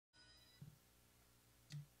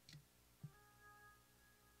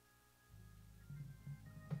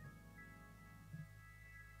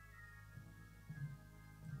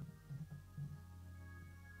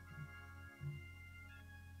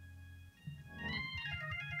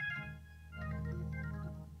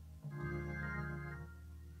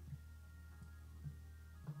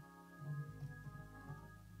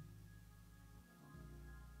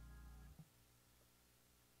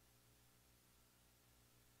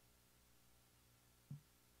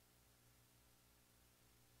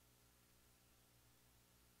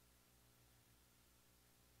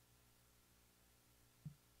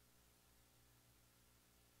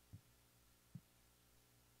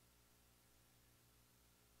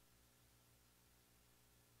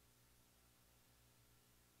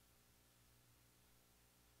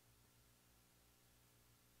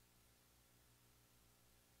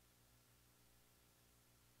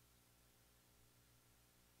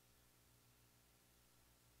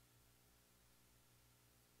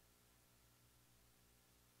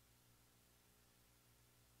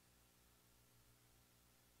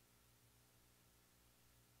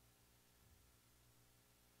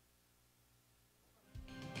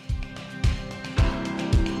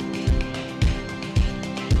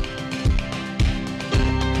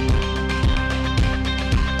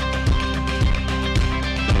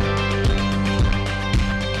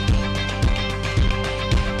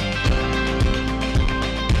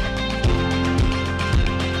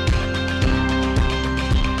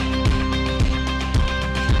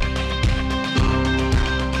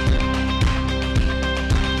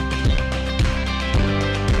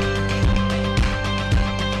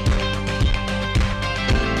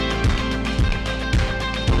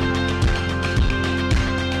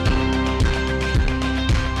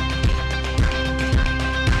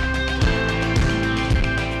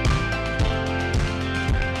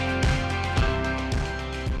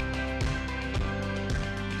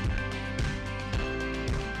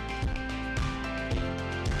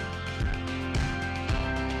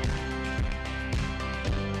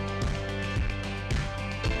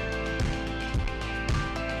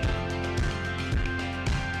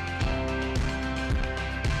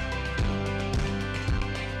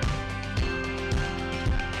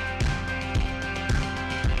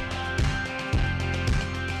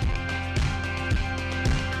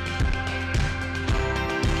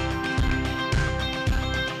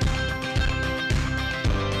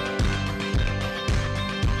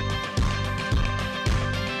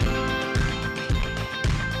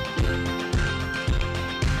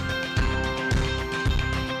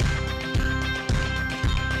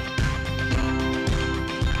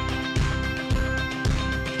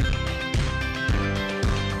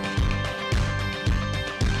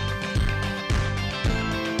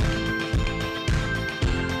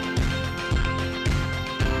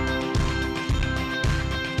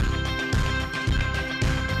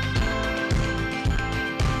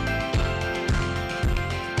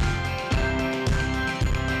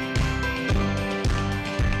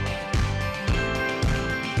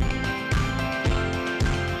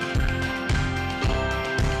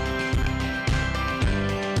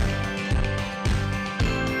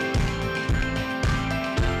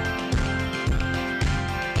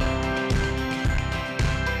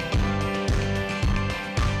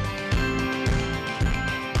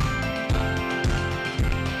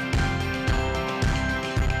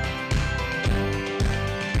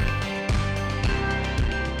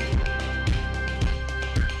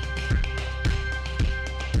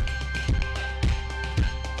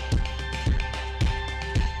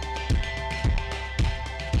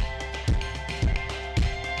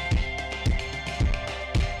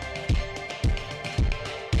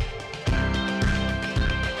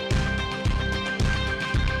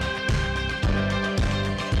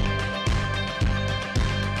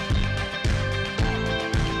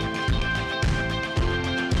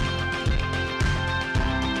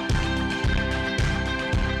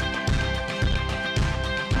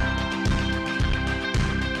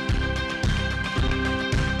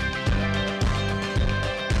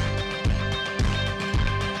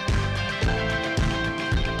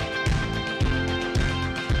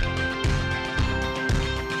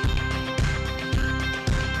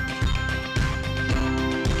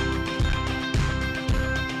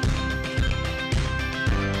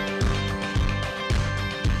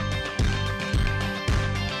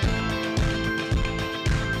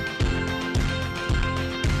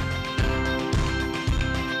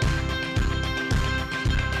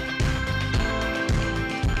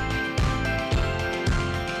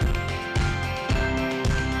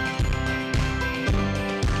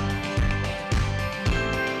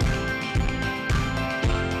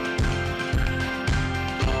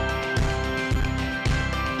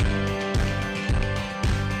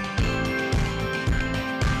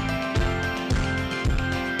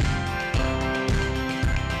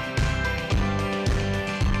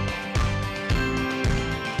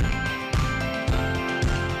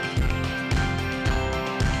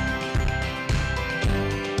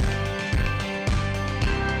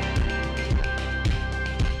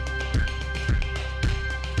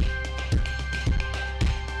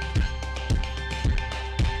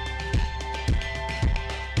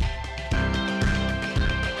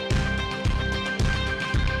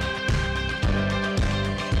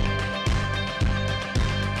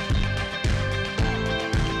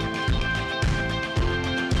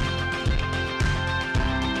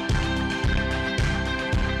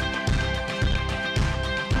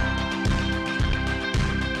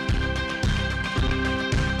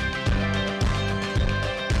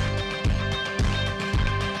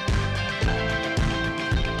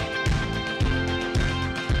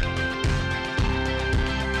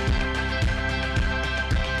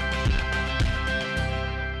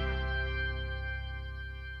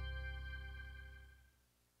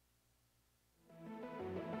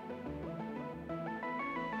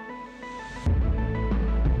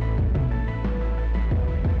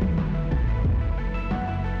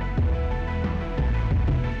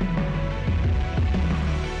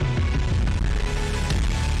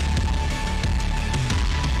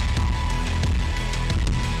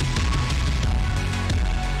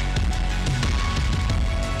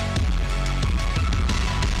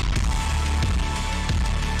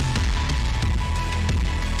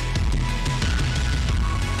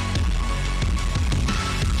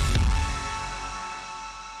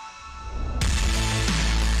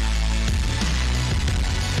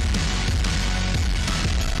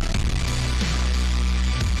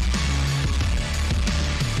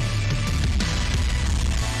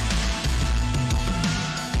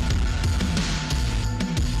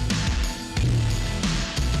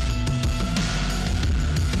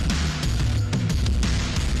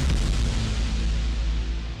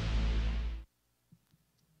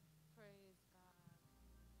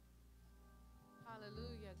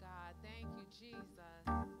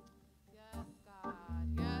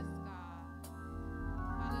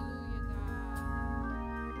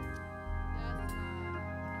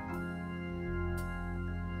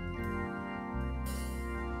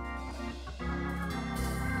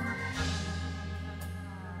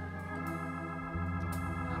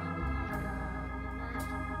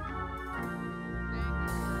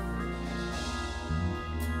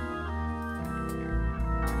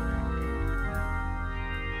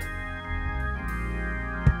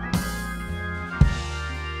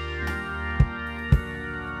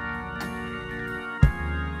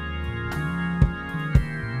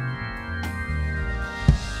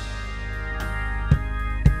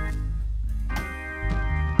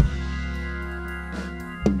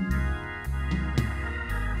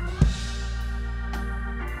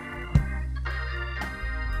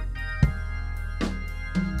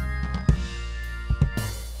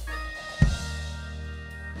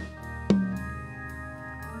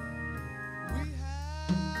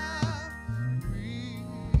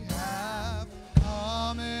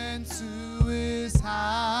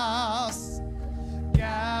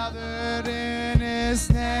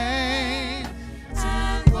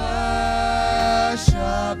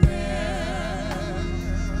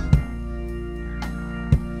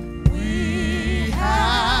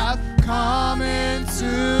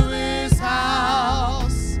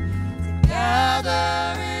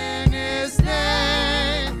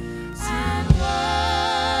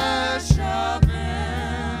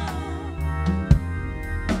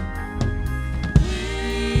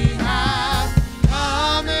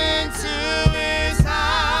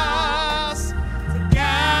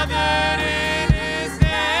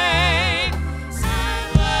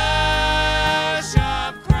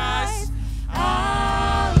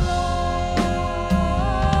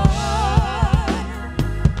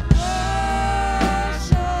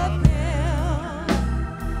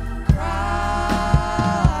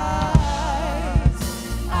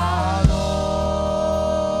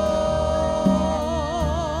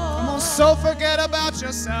So forget about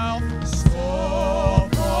yourself. So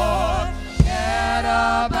forget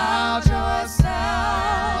about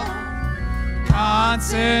yourself.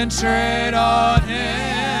 Concentrate on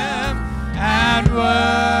Him and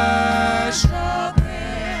worship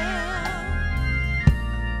Him.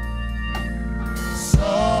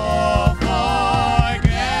 So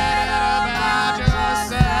forget about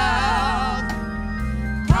yourself.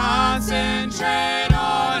 Concentrate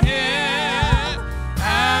on Him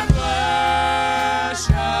and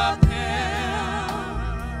worship Him.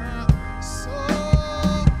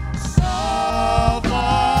 So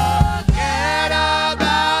forget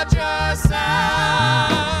about yourself.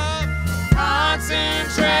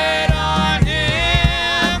 Concentrate on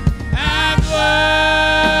Him and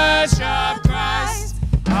worship Christ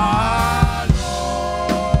our Lord.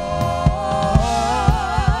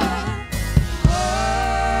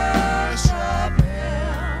 Worship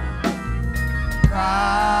Him, Christ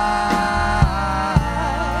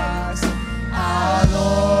our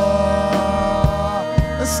Lord.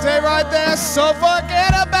 Let's stay right there. So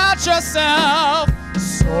forget about yourself.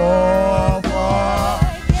 So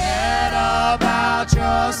forget about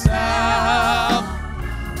yourself.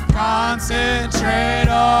 Concentrate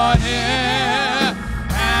on Him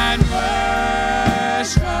and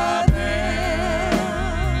worship Him.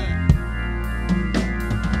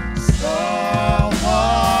 So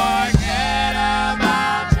forget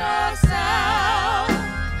about yourself.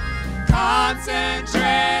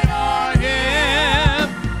 Concentrate on Him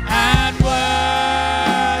and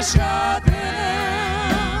worship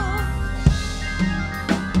Him.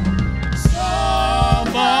 So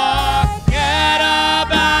forget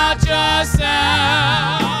about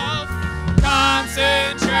yourself.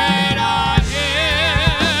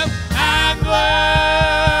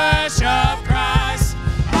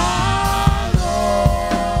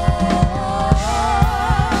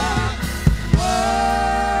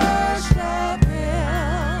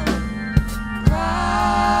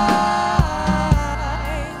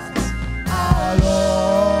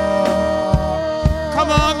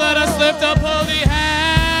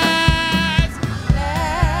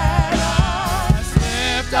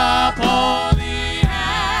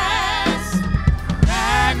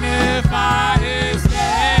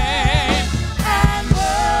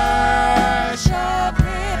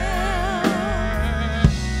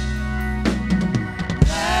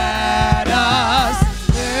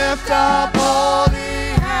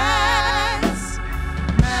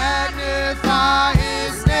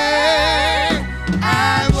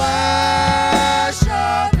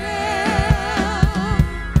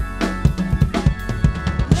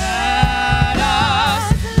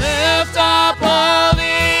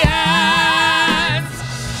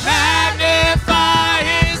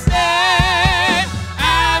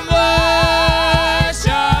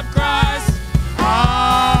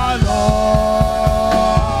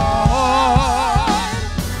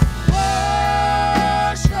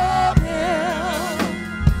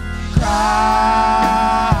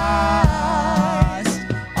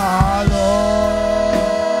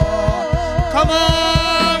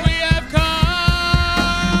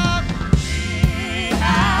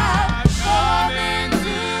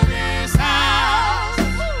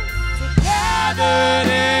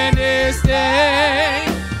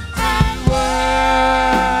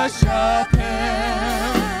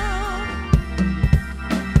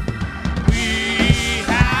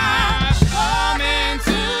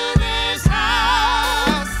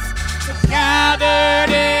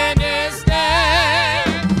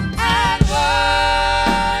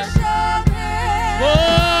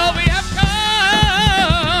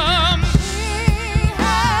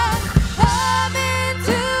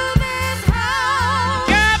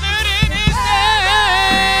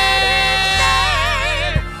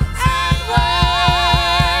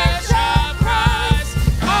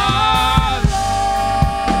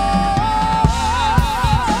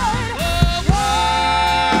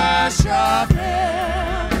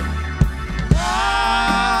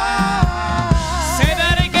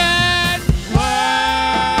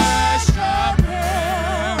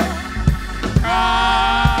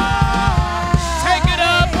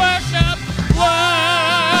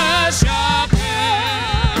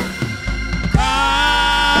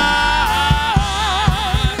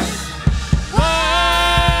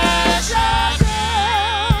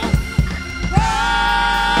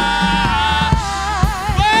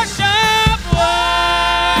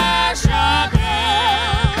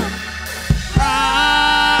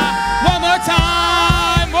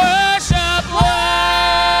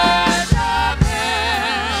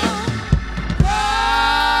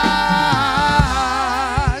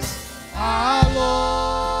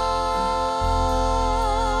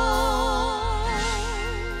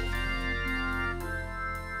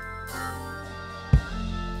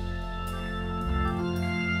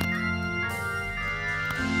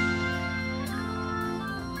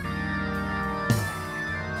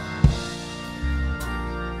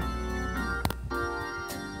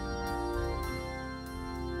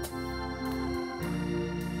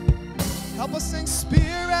 Help us sing,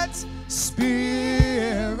 Spirit,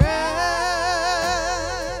 Spirit,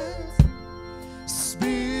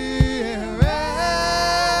 Spirit,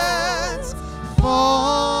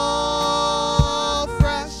 fall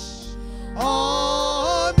fresh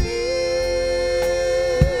on me.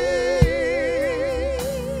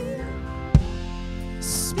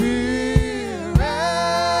 Spirit,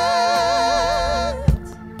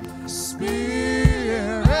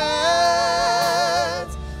 Spirit,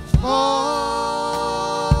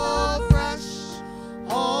 fall fresh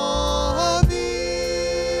on me.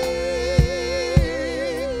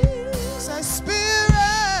 Say,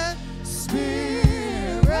 Spirit,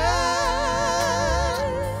 Spirit,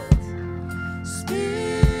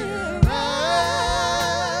 Spirit,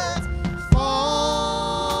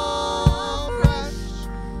 fall fresh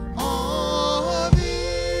on me.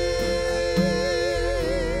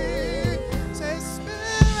 Say,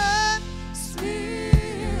 Spirit,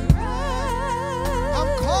 Spirit,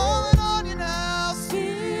 I'm calling on you now.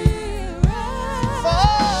 Spirit,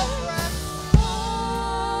 fall fresh,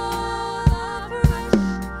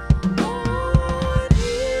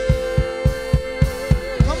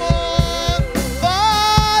 come on,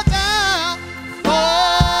 fall down,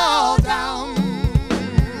 fall down,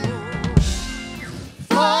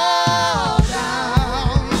 fall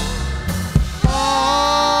down,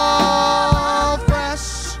 fall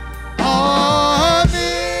fresh on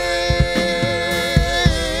me.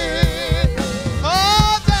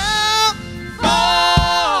 Fall down,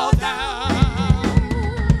 fall down,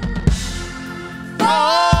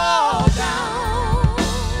 fall down,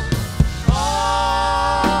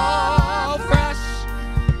 fall fresh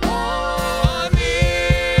on me.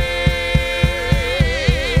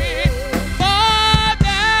 Fall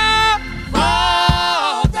down, fall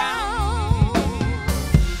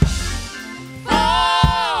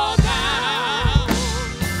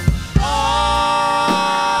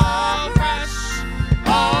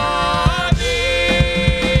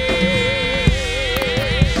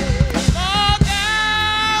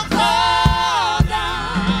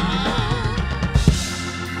down,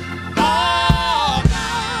 fall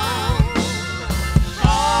down,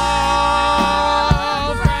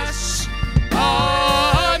 fall fresh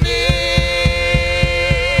on me.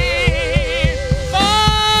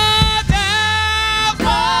 Fall down,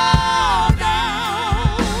 fall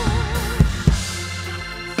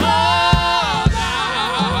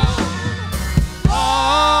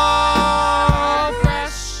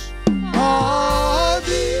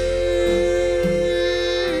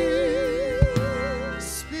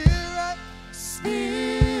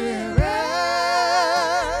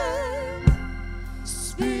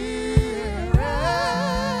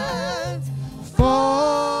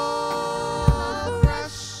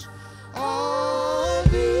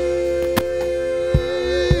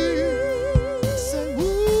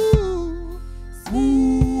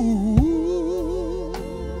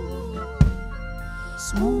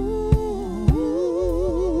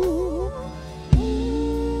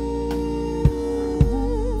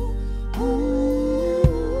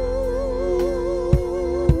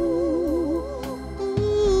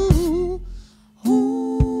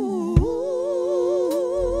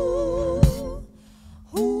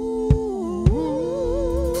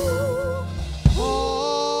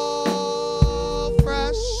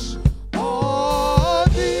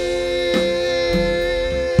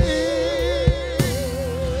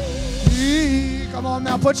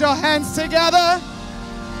Put your hands together.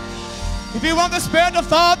 If you want the Spirit to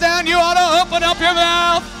fall down, you ought to open up your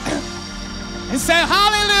mouth and say,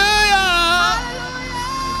 hallelujah.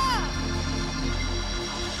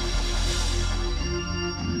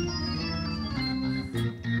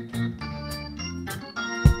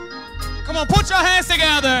 Come on, put your hands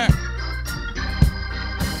together.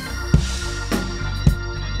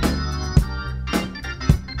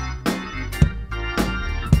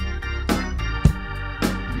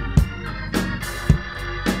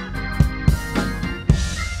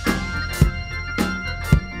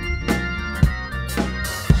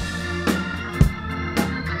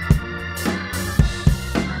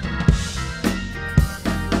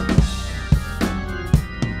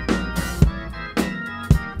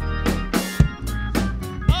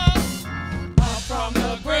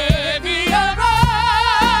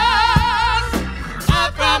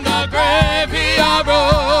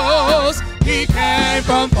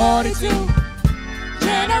 From 42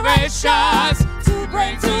 generations to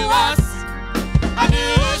bring to us a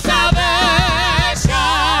new salvation.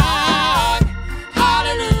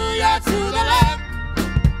 Hallelujah to the Lamb.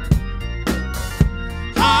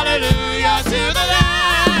 Hallelujah to the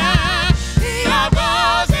Lamb. He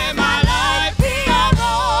arose in my life. He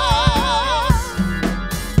arose.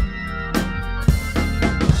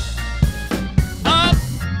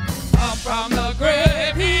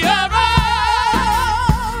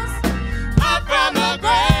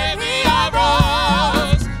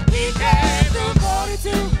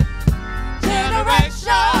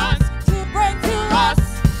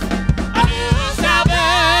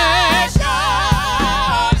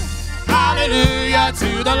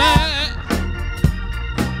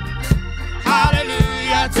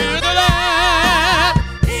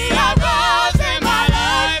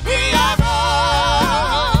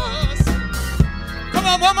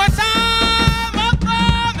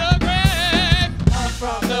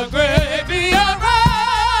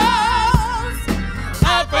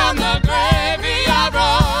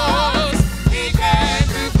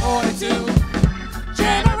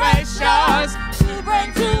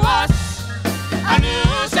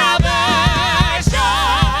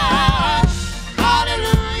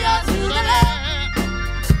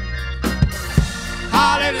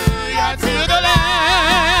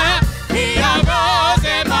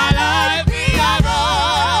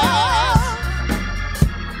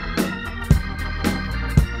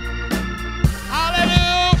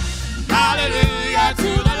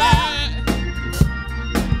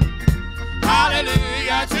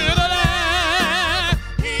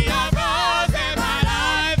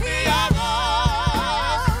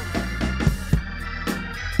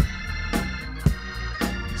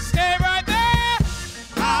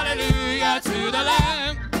 to the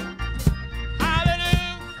Lamb.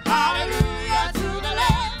 Hallelujah, hallelujah to the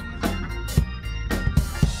Lamb.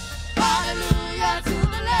 Hallelujah to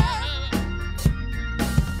the Lamb.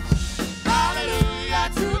 Hallelujah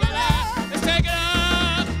to the Lamb. Let's take it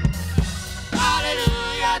up.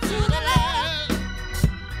 Hallelujah to the Lamb.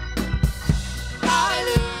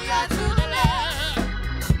 Hallelujah to the Lamb.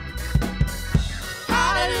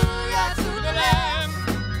 Hallelujah to the Lamb.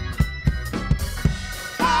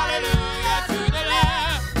 Hallelujah to the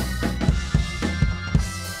Lamb.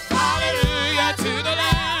 Hallelujah to the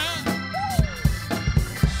Lamb.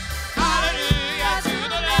 Hallelujah to the Lamb. Hallelujah to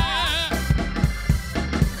the Lamb.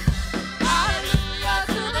 Hallelujah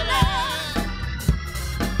to the Lamb.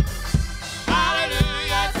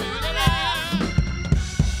 Hallelujah to the Lamb.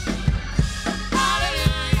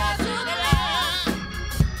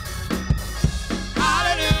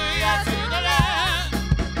 Hallelujah to the Lamb.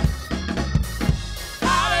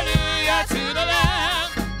 Hallelujah to the Lamb.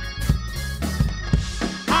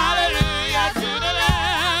 Hallelujah to the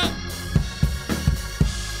Lamb.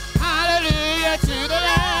 Hallelujah to the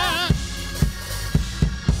Lamb.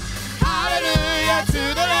 Hallelujah to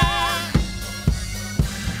the Lamb.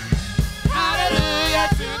 Hallelujah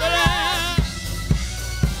to the Lamb.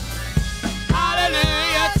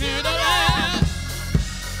 Hallelujah to the Lamb.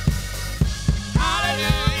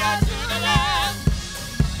 Hallelujah to the Lamb.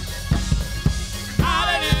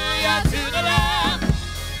 Hallelujah to the Lamb.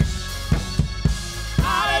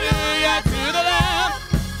 Hallelujah to the Lamb.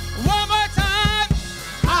 One more time.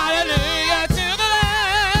 Hallelujah to the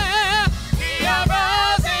Lamb. He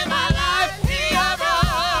arose in my life. He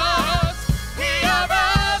arose. He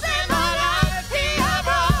arose in my life. He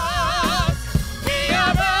arose. He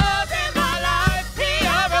arose in my life. He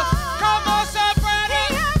arose. Come on, soprano.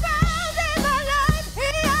 He arose in my life. He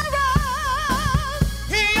arose.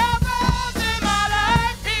 He arose in my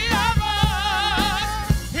life. He arose.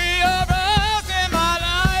 He arose in my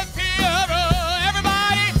life. He arose.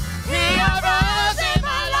 Everybody. He arose in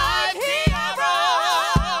my life. He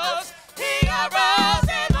arose. He arose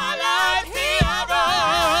in my life. He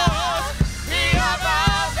arose. He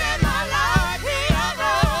arose in my life. He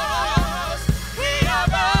arose. He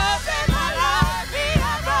arose in my life. He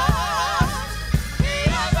arose. He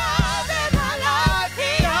arose in my life. He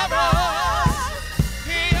arose.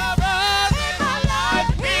 He arose in my life.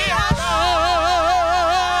 He arose.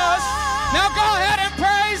 Now go ahead and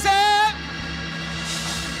praise Him.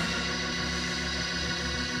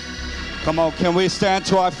 Come on, can we stand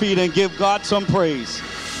to our feet and give God some praise?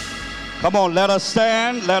 Come on, let us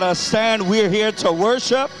stand. Let us stand. We're here to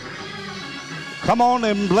worship. Come on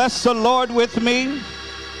and bless the Lord with me.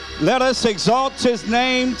 Let us exalt His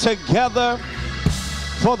name together.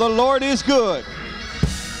 For the Lord is good.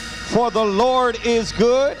 For the Lord is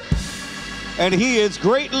good, and He is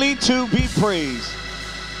greatly to be praised.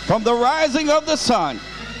 From the rising of the sun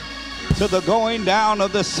to the going down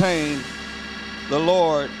of the same, the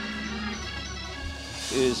Lord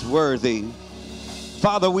is worthy.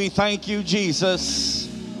 Father, we thank you, Jesus,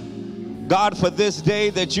 God, for this day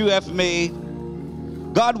that you have made.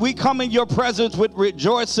 God, we come in your presence with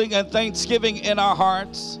rejoicing and thanksgiving in our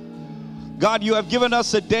hearts. God, you have given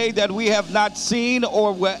us a day that we have not seen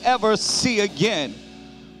or will ever see again.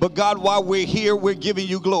 But God, while we're here, we're giving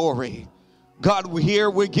you glory. God, we're here,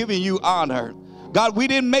 we're giving you honor. God, we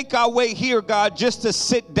didn't make our way here, God, just to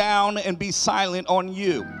sit down and be silent on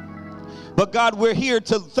you. But God, we're here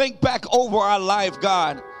to think back over our life,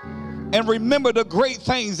 God, and remember the great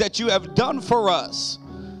things that you have done for us.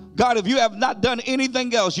 God, if you have not done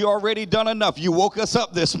anything else, you already done enough. You woke us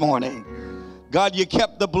up this morning. God, you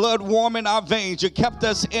kept the blood warm in our veins. You kept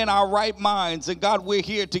us in our right minds. And God, we're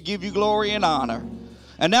here to give you glory and honor.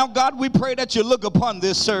 And now, God, we pray that you look upon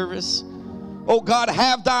this service. Oh, God,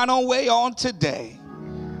 have thine own way on today.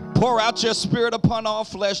 Pour out your spirit upon all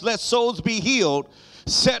flesh. Let souls be healed,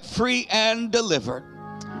 set free, and delivered.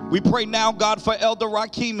 We pray now, God, for Elder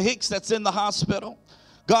Rakeem Hicks that's in the hospital.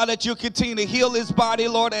 God, that you continue to heal his body,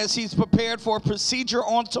 Lord, as he's prepared for a procedure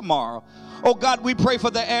on tomorrow. Oh, God, we pray for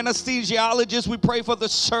the anesthesiologist. We pray for the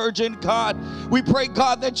surgeon, God. We pray,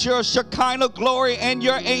 God, that your Shekinah glory and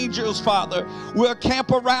your angels, Father, will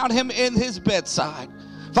camp around him in his bedside.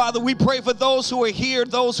 Father, we pray for those who are here,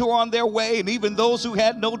 those who are on their way, and even those who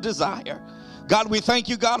had no desire. God, we thank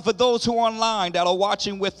you, God, for those who are online that are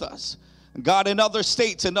watching with us. God, in other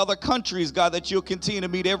states and other countries, God, that you'll continue to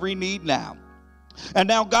meet every need now. And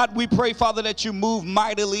now, God, we pray, Father, that you move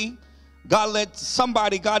mightily. God, let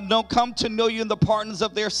somebody, God, come to know you in the pardons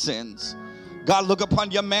of their sins. God, look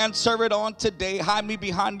upon your manservant on today. Hide me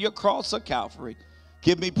behind your cross of Calvary.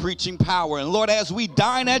 Give me preaching power. And Lord, as we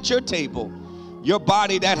dine at your table, your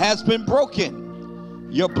body that has been broken,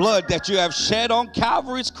 your blood that you have shed on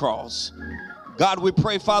Calvary's cross. God, we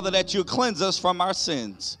pray, Father, that you cleanse us from our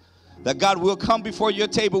sins, that God will come before your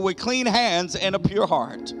table with clean hands and a pure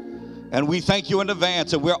heart. And we thank you in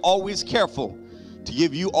advance, and we're always careful to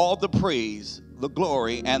give you all the praise, the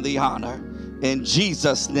glory, and the honor. In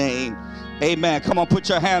Jesus' name, amen. Come on, put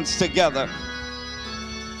your hands together.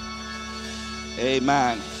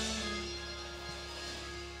 Amen.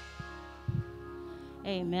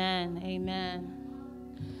 Amen. Amen.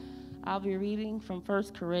 I'll be reading from 1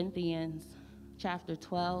 Corinthians chapter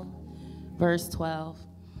 12, verse 12.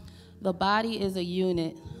 The body is a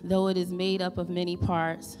unit, though it is made up of many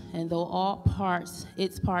parts, and though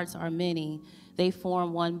its parts are many, they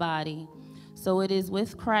form one body. So it is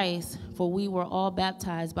with Christ, for we were all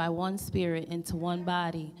baptized by one Spirit into one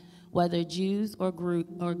body, whether Jews or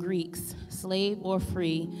Greeks, slave or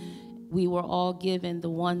free, we were all given the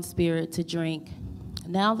one Spirit to drink.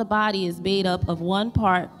 Now the body is made up of one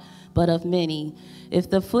part, but of many. If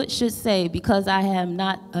the foot should say, because I am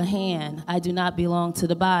not a hand, I do not belong to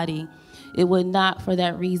the body, it would not for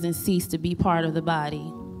that reason cease to be part of the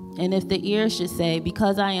body. And if the ear should say,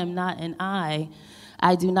 because I am not an eye,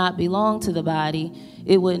 I do not belong to the body,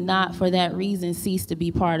 it would not for that reason cease to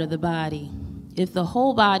be part of the body. If the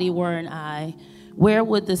whole body were an eye, where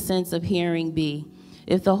would the sense of hearing be?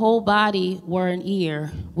 If the whole body were an ear,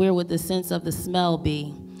 where would the sense of the smell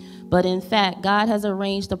be? But in fact, God has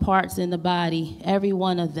arranged the parts in the body, every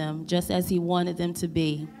one of them, just as he wanted them to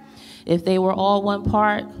be. If they were all one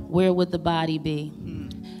part, where would the body be?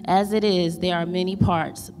 As it is, there are many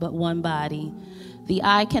parts, but one body. The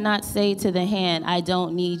eye cannot say to the hand, I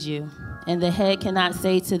don't need you. And the head cannot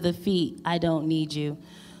say to the feet, I don't need you.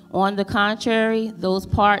 On the contrary, those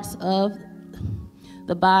parts of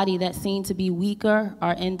the body that seem to be weaker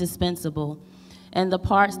are indispensable. And the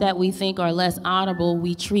parts that we think are less honorable,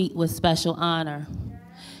 we treat with special honor.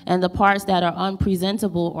 And the parts that are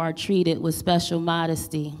unpresentable are treated with special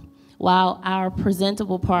modesty. While our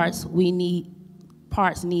presentable parts, need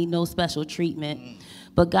no special treatment.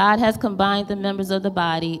 But God has combined the members of the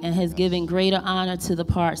body and has given greater honor to the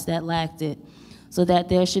parts that lacked it, so that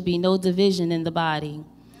there should be no division in the body,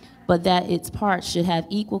 but that its parts should have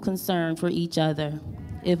equal concern for each other.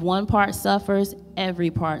 If one part suffers,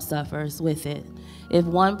 every part suffers with it. If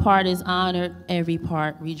one part is honored, every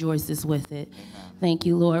part rejoices with it. Thank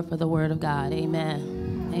you, Lord, for the word of God.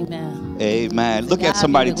 Amen. Amen. Amen. Look at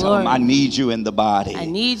somebody, tell them, I need you in the body. I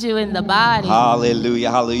need you in the body.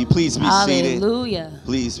 Hallelujah. Hallelujah. Please be seated. Hallelujah.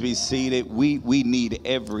 Please be seated. We need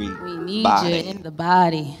every We need body. you in the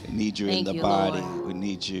body. We need you in the you, body. Lord. We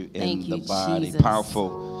need you in Thank the you, body. Jesus.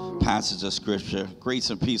 Powerful passage of scripture.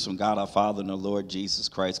 Grace and peace from God our Father and the Lord Jesus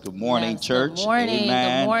Christ. Good morning, Yes, church. good morning,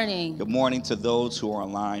 Amen. good morning. Good morning to those who are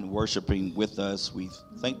online worshiping with us. We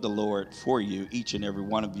thank the Lord for you, each and every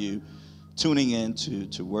one of you, tuning in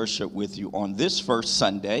to worship with you on this first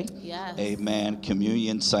Sunday. Yes. Amen.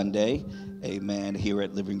 Communion Sunday. Amen. Here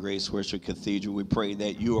at Living Grace Worship Cathedral, we pray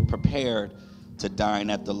that you are prepared to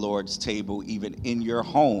dine at the Lord's table, even in your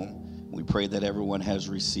home. We pray that everyone has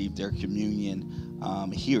received their communion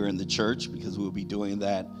here in the church, because we'll be doing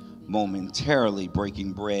that momentarily,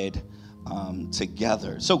 breaking bread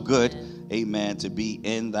together. So good, amen, to be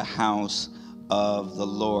in the house of the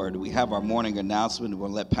Lord. We have our morning announcement.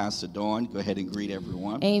 We'll let Pastor Dawn go ahead and greet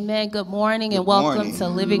everyone. Amen. Good morning, and Good welcome morning. to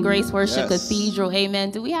Living Grace Worship Yes. Cathedral.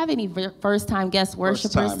 Amen. Do we have any first-time guest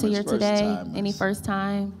worshipers here today? first-timers. Any first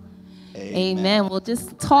time? Amen. Amen. Well,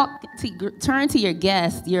 just turn to your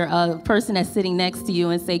guest, your person that's sitting next to you,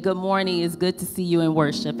 and say, good morning. It's good to see you in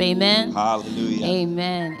worship. Amen. Hallelujah.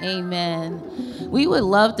 Amen. Amen. We would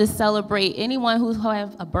love to celebrate anyone who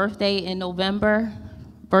have a birthday in November.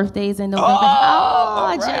 Birthdays in November. all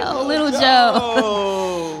right, Joe, little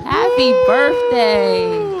Joe. Happy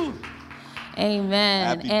birthday. Amen.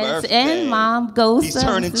 Happy birthday. And Mom Ghost. He's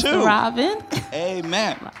turning Sister 2. Robin.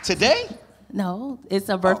 Amen. Today? No, it's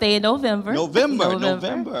a birthday in November. November.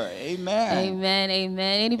 Amen. Amen.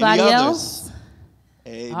 Amen. Any Anybody others? else?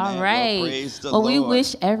 Amen. All right. Well, praise the Well, we Lord.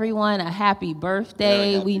 wish everyone a happy birthday.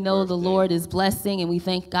 Very happy We know the birthday. Lord is blessing, and we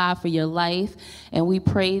thank God for your life. And we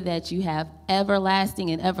pray that you have everlasting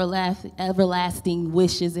and everlasting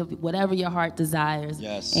wishes of whatever your heart desires.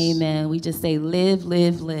 Yes. Amen. We just say live,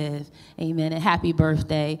 live, live. Amen. And happy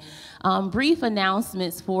birthday. Brief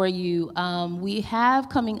announcements for you. We have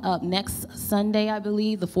coming up next Sunday, I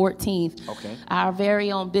believe, the 14th. Okay. Our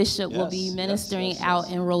very own bishop will be Yes, ministering yes.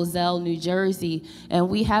 out in Roselle, New Jersey. And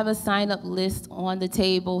we have a sign-up list on the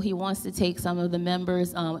table. He wants to take some of the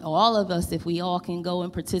members, all of us, if we all can go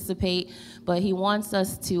and participate. But he wants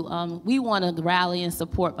us to, we want want to rally and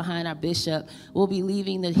support behind our bishop. We'll be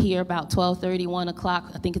leaving here about 12:30, 1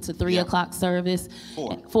 o'clock. I think it's a 3 o'clock service.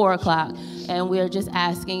 4 o'clock. And we're just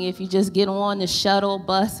asking if you just get on the shuttle,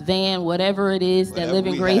 bus, van, whatever it is that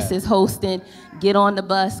Living Grace is hosting, get on the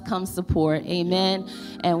bus, come support. Amen.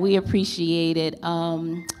 And we appreciate it.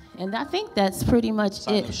 And I think that's pretty much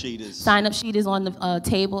it. Sign-up sheet is on the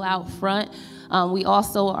table out front. We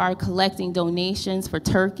also are collecting donations for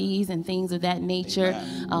turkeys and things of that nature.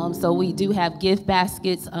 So we do have gift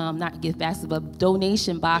baskets, not gift baskets, but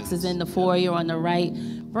donation boxes in the foyer on the right.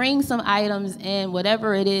 Bring some items in,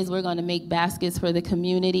 whatever it is, we're going to make baskets for the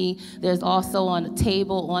community. There's also on a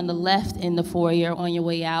table on the left in the foyer on your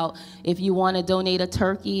way out. If you want to donate a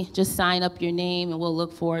turkey, just sign up your name, and we'll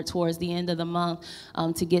look for it towards the end of the month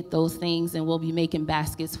to get those things, and we'll be making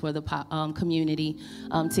baskets for the community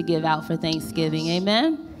to give out for Thanksgiving.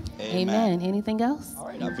 Amen? Amen. Anything else? All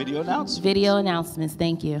right, our video announcements. Video announcements.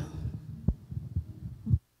 Thank you.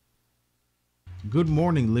 Good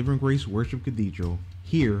morning, Living Grace Worship Cathedral.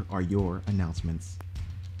 Here are your announcements.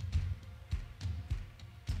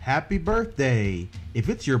 Happy birthday! If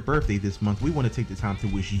it's your birthday this month, we want to take the time to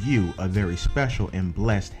wish you a very special and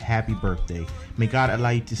blessed happy birthday. May God allow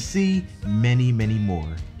you to see many, many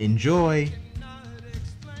more. Enjoy!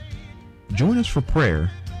 Join us for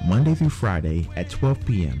prayer Monday through Friday at 12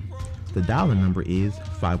 p.m. The dial number is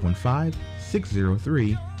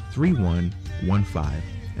 515-603-3115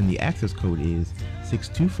 and the access code is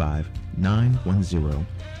 625-910.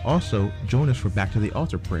 Also, join us for Back to the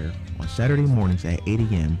Altar prayer on Saturday mornings at 8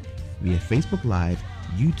 a.m. via Facebook Live,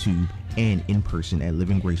 YouTube, and in person at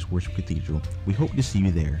Living Grace Worship Cathedral. We hope to see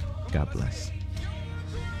you there. God bless.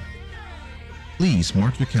 Please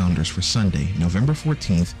mark your calendars for Sunday, November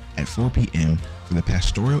 14th at 4 p.m. for the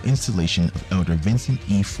pastoral installation of Elder Vincent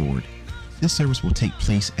E. Ford. This service will take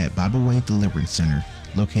place at Bible Way Deliverance Center,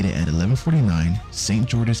 located at 1149 St.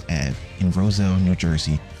 George's Ave in Roselle, New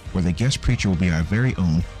Jersey, where the guest preacher will be our very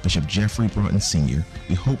own Bishop Jeffrey Broughton Sr.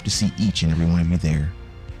 We hope to see each and every one of you there.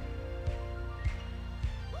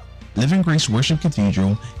 Living Grace Worship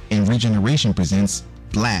Cathedral and Regeneration presents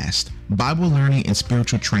Blast, Bible Learning and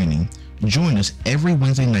Spiritual Training. Join us every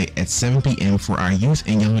Wednesday night at 7 p.m. for our youth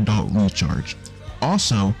and young adult recharge.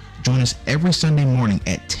 Also, join us every Sunday morning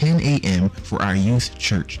at 10 a.m. for our youth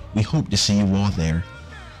church. We hope to see you all there.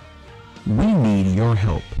 We need your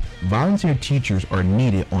help. Volunteer teachers are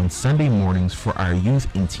needed on Sunday mornings for our youth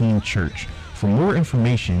and teen church. For more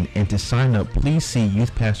information and to sign up, please see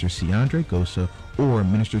Youth Pastor Ciandre Gosa or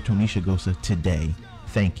Minister Tonisha Gosa today.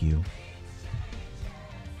 Thank you.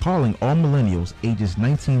 Calling all millennials ages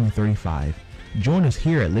 19 to 35. Join us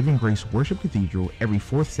here at Living Grace Worship Cathedral every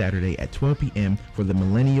fourth Saturday at 12 p.m. for the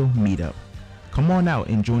Millennial Meetup. Come on out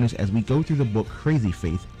and join us as we go through the book Crazy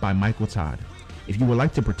Faith by Michael Todd. If you would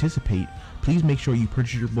like to participate, please make sure you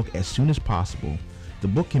purchase your book as soon as possible. The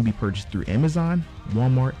book can be purchased through Amazon,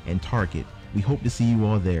 Walmart, and Target. We hope to see you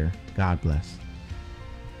all there. God bless.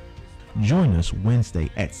 Join us Wednesday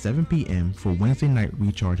at 7 p.m. for Wednesday Night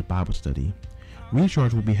Recharge Bible Study.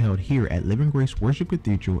 Recharge will be held here at Living Grace Worship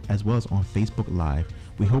Cathedral as well as on Facebook Live.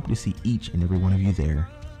 We hope to see each and every one of you there.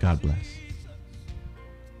 God bless.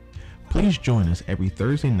 Please join us every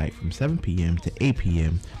Thursday night from 7 p.m. to 8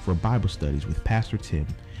 p.m. for Bible studies with Pastor Tim.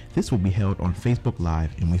 This will be held on Facebook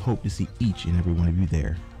Live, and we hope to see each and every one of you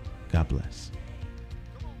there. God bless.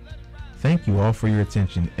 Thank you all for your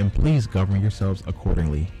attention, and please govern yourselves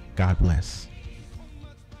accordingly. God bless.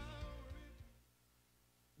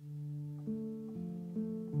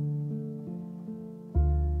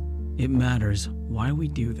 It matters why we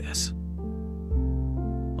do this.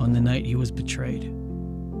 On the night he was betrayed,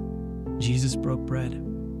 Jesus broke bread.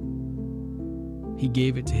 He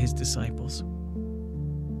gave it to his disciples.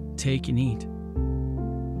 Take and eat.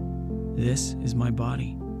 This is my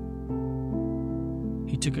body.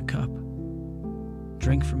 He took a cup.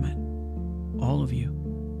 Drink from it, all of you.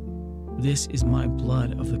 This is my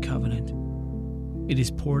blood of the covenant. It is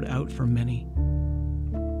poured out for many,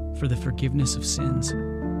 for the forgiveness of sins.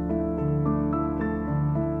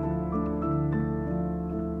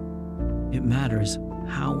 It matters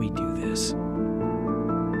how we do this.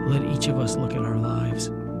 Let each of us look at our lives.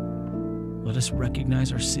 Let us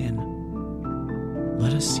recognize our sin.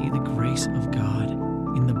 Let us see the grace of God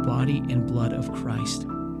in the body and blood of Christ,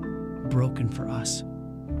 broken for us,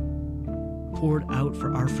 poured out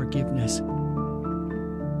for our forgiveness.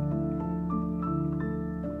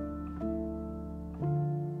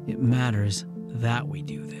 It matters that we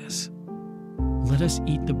do this. Let us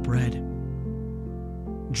eat the bread,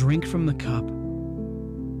 drink from the cup,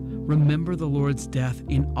 remember the Lord's death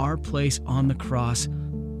in our place on the cross,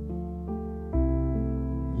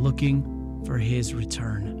 looking for his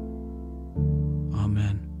return.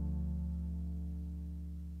 Amen.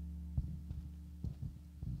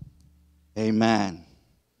 Amen.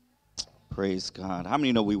 Praise God. How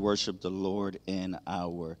many know we worship the Lord in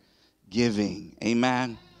our giving?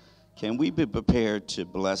 Amen. Can we be prepared to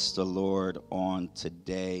bless the Lord on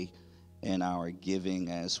today in our giving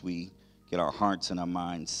as we get our hearts and our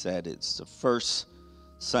minds set? It's the first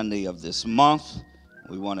Sunday of this month.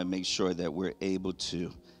 We want to make sure that we're able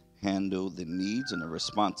to handle the needs and the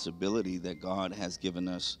responsibility that God has given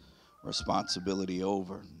us responsibility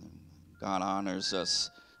over. God honors us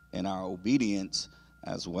in our obedience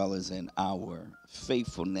as well as in our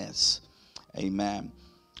faithfulness. Amen.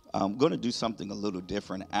 I'm going to do something a little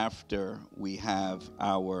different after we have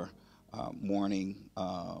our morning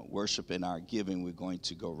worship and our giving. We're going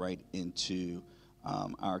to go right into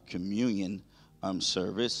our communion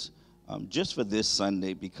service just for this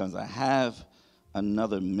Sunday, because I have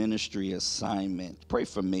another ministry assignment. Pray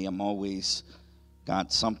for me. I'm always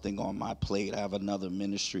got something on my plate. I have another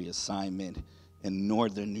ministry assignment in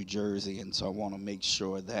northern New Jersey, and so I want to make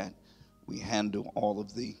sure that we handle all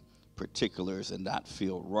of the particulars and not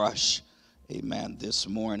feel rushed, amen, this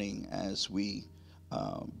morning as we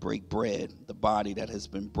break bread, the body that has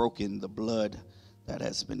been broken, the blood that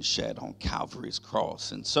has been shed on Calvary's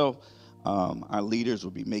cross. And so our leaders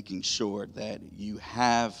will be making sure that you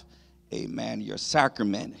have, amen, your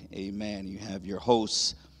sacrament, amen, you have your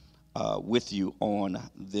hosts with you on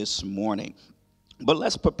this morning. But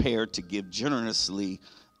let's prepare to give generously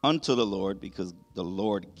unto the Lord, because the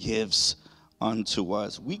Lord gives unto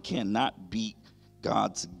us. We cannot beat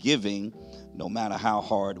God's giving no matter how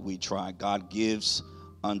hard we try. God gives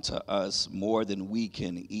unto us more than we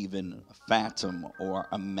can even fathom or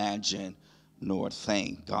imagine nor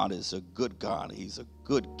think. God is a good God. He's a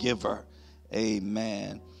good giver.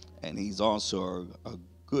 Amen. And he's also a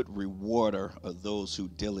good rewarder of those who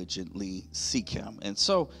diligently seek him. And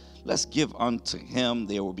so let's give unto him.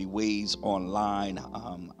 There will be ways online.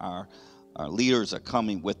 Our leaders are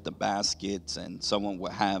coming with the baskets, and someone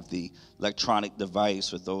will have the electronic device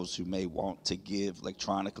for those who may want to give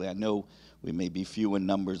electronically. I know we may be few in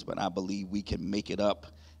numbers, but I believe we can make it up,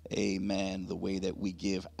 amen, the way that we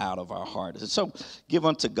give out of our hearts. And so give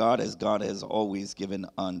unto God as God has always given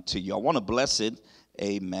unto you. I want to bless it,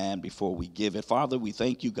 amen, before we give it. Father, we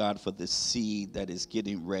thank you, God, for the seed that is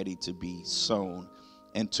getting ready to be sown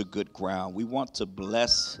into good ground. We want to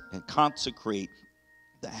bless and consecrate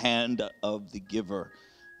the hand of the giver,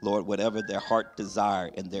 Lord, whatever their heart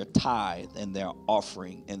desire and their tithe and their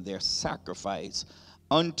offering and their sacrifice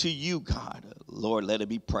unto you, God. Lord, let it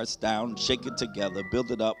be pressed down, shake it together,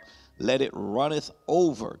 build it up, let it runneth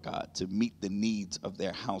over, God, to meet the needs of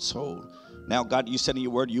their household. Now, God, you said in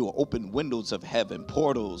your word, you will open windows of heaven,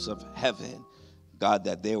 portals of heaven, God,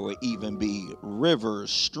 that there will even be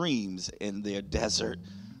rivers, streams in their desert.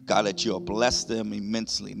 God, that you'll bless them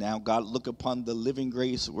immensely. Now, God, look upon the Living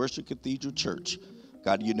Grace Worship Cathedral Church.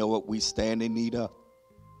 God, you know what we stand in need of.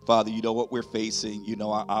 Father, you know what we're facing. You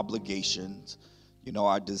know our obligations. You know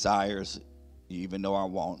our desires. You even know our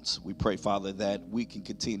wants. We pray, Father, that we can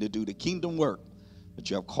continue to do the kingdom work that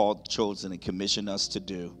you have called, chosen, and commissioned us to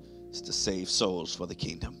do, is to save souls for the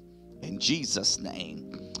kingdom. In Jesus'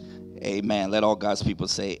 name, amen. Let all God's people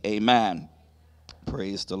say amen.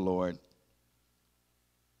 Praise the Lord.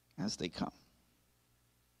 As they come.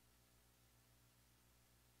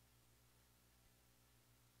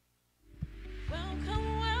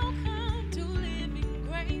 Welcome, welcome to Living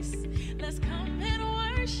Grace. Let's come and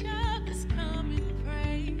worship. Let's come and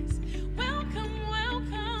praise. Welcome,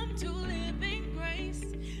 welcome to Living Grace.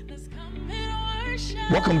 Let's come and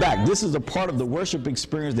worship. Welcome back. This is a part of the worship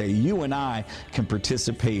experience that you and I can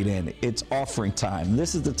participate in. It's offering time.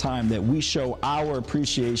 This is the time that we show our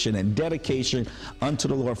appreciation and dedication unto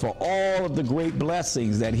the Lord for all of the great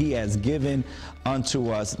blessings that he has given unto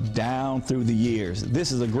us down through the years.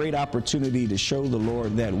 This is a great opportunity to show the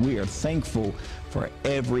Lord that we are thankful for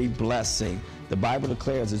every blessing. The Bible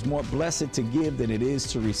declares it's more blessed to give than it is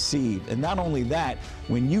to receive. And not only that,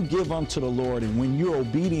 when you give unto the Lord and when you're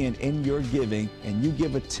obedient in your giving and you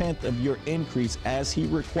give a tenth of your increase as he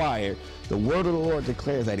required, the word of the Lord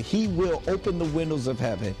declares that he will open the windows of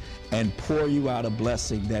heaven and pour you out a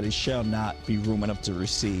blessing that it shall not be room enough to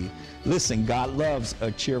receive. Listen, God loves a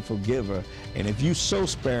cheerful giver. And if you sow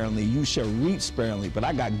sparingly, you shall reap sparingly. But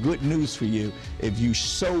I got good news for you. If you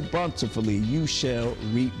sow bountifully, you shall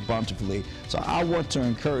reap bountifully. So I want to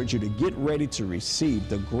encourage you to get ready to receive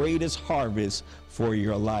the greatest harvest for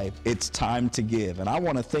your life. It's time to give. And I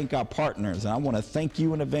want to thank our partners, and I want to thank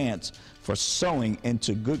you in advance for sowing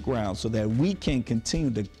into good ground so that we can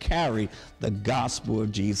continue to carry the gospel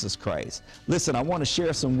of Jesus Christ. Listen, I want to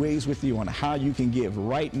share some ways with you on how you can give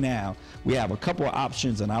right now. We have a couple of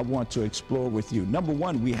options, and I want to explore with you. Number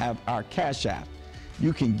one, we have our Cash App.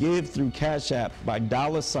 You can give through Cash App by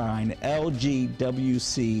 $LGWCDE.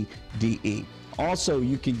 Also,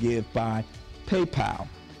 you can give by PayPal.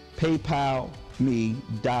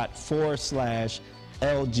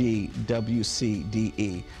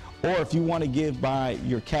 PayPal.me/LGWCDE. Or if you want to give by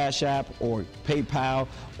your Cash App or PayPal,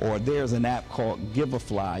 or there's an app called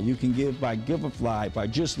Giverfly. You can give by Giverfly by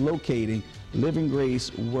just locating Living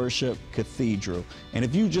Grace Worship Cathedral. And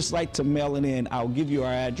if you just like to mail it in, I'll give you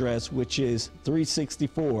our address, which is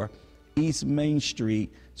 364 East Main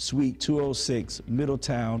Street, Suite 206,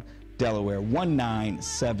 Middletown, Delaware,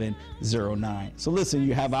 19709. So listen,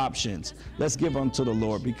 you have options. Let's give unto the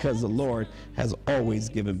Lord, because the Lord has always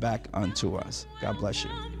given back unto us. God bless you.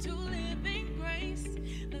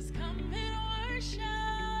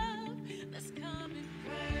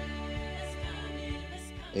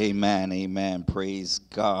 Amen, amen. Praise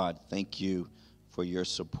God. Thank you for your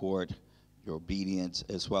support, your obedience,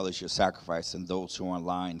 as well as your sacrifice. And those who are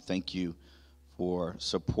online, thank you for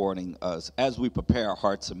supporting us as we prepare our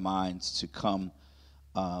hearts and minds to come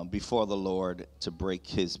before the Lord to break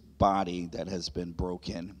his body that has been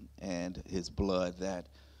broken and his blood that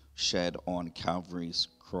shed on Calvary's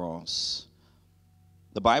cross.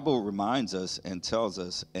 The Bible reminds us and tells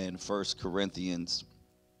us in 1 Corinthians,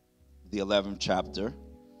 the 11th chapter,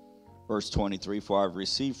 verse 23, "For I have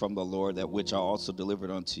received from the Lord that which I also delivered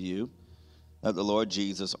unto you, that the Lord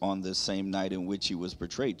Jesus, on this same night in which he was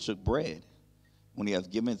betrayed, took bread. When he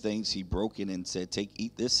hath given thanks, he broke it and said, Take,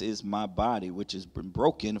 eat, this is my body, which has been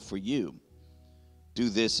broken for you. Do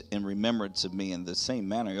this in remembrance of me. In the same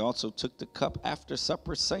manner, he also took the cup after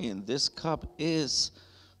supper, saying, This cup is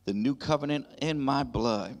the new covenant in my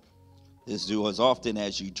blood. This do as often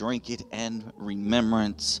as you drink it in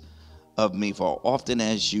remembrance of me. For often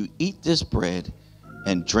as you eat this bread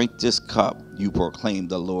and drink this cup, you proclaim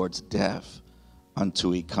the Lord's death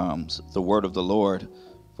until he comes." The word of the Lord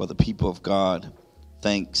for the people of God.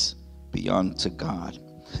 Thanks be unto God.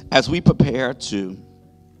 As we prepare to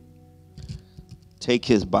take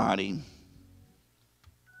his body,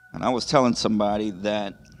 and I was telling somebody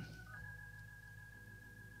that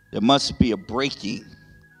there must be a breaking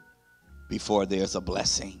before there's a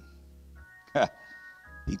blessing.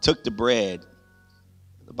 He took the bread.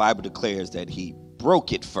 The Bible declares that he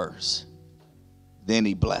broke it first, then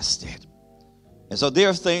he blessed it. And so there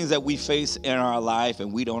are things that we face in our life,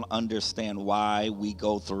 and we don't understand why we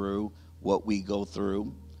go through what we go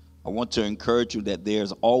through. I want to encourage you that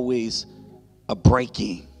there's always a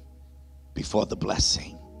breaking before the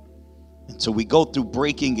blessing. And so we go through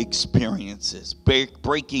breaking experiences,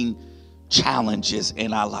 breaking challenges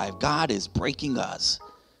in our life. God is breaking us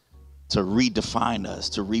to redefine us,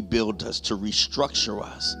 to rebuild us, to restructure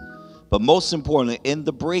us. But most importantly, in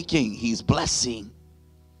the breaking, he's blessing.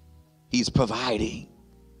 He's providing.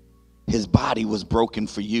 His body was broken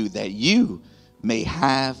for you, that you may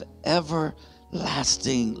have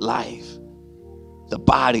everlasting life. The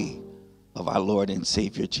body of our Lord and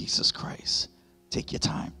Savior Jesus Christ. Take your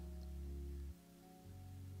time.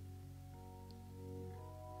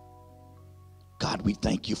 God, we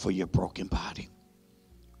thank you for your broken body.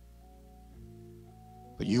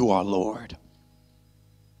 But you are Lord.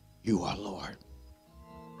 You are Lord.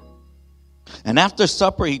 And after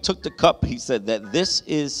supper, he took the cup. He said that this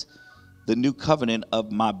is the new covenant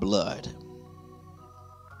of my blood.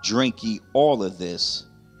 Drink ye all of this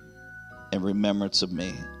in remembrance of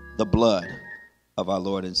me. The blood of our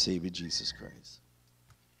Lord and Savior Jesus Christ.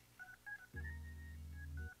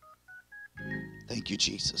 Thank you,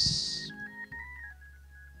 Jesus.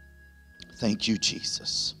 Thank you,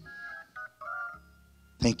 Jesus.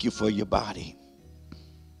 Thank you for your body.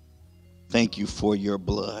 Thank you for your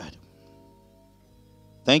blood.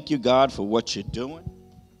 Thank you, God, for what you're doing.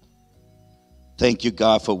 Thank you,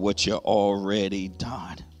 God, for what you're already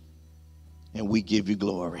done. And we give you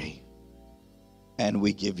glory. And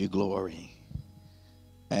we give you glory.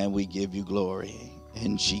 And we give you glory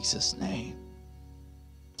in Jesus' name.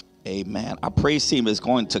 Amen. Our praise team is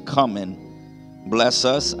going to come and bless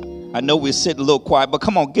us. I know we're sitting a little quiet, but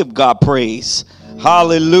come on, give God praise.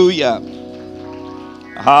 Hallelujah.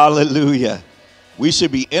 Hallelujah. We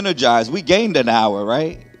should be energized. We gained an hour,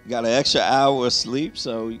 right? Got an extra hour of sleep,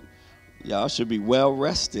 so y'all should be well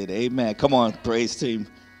rested. Amen. Come on, praise team.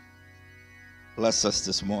 Bless us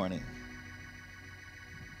this morning.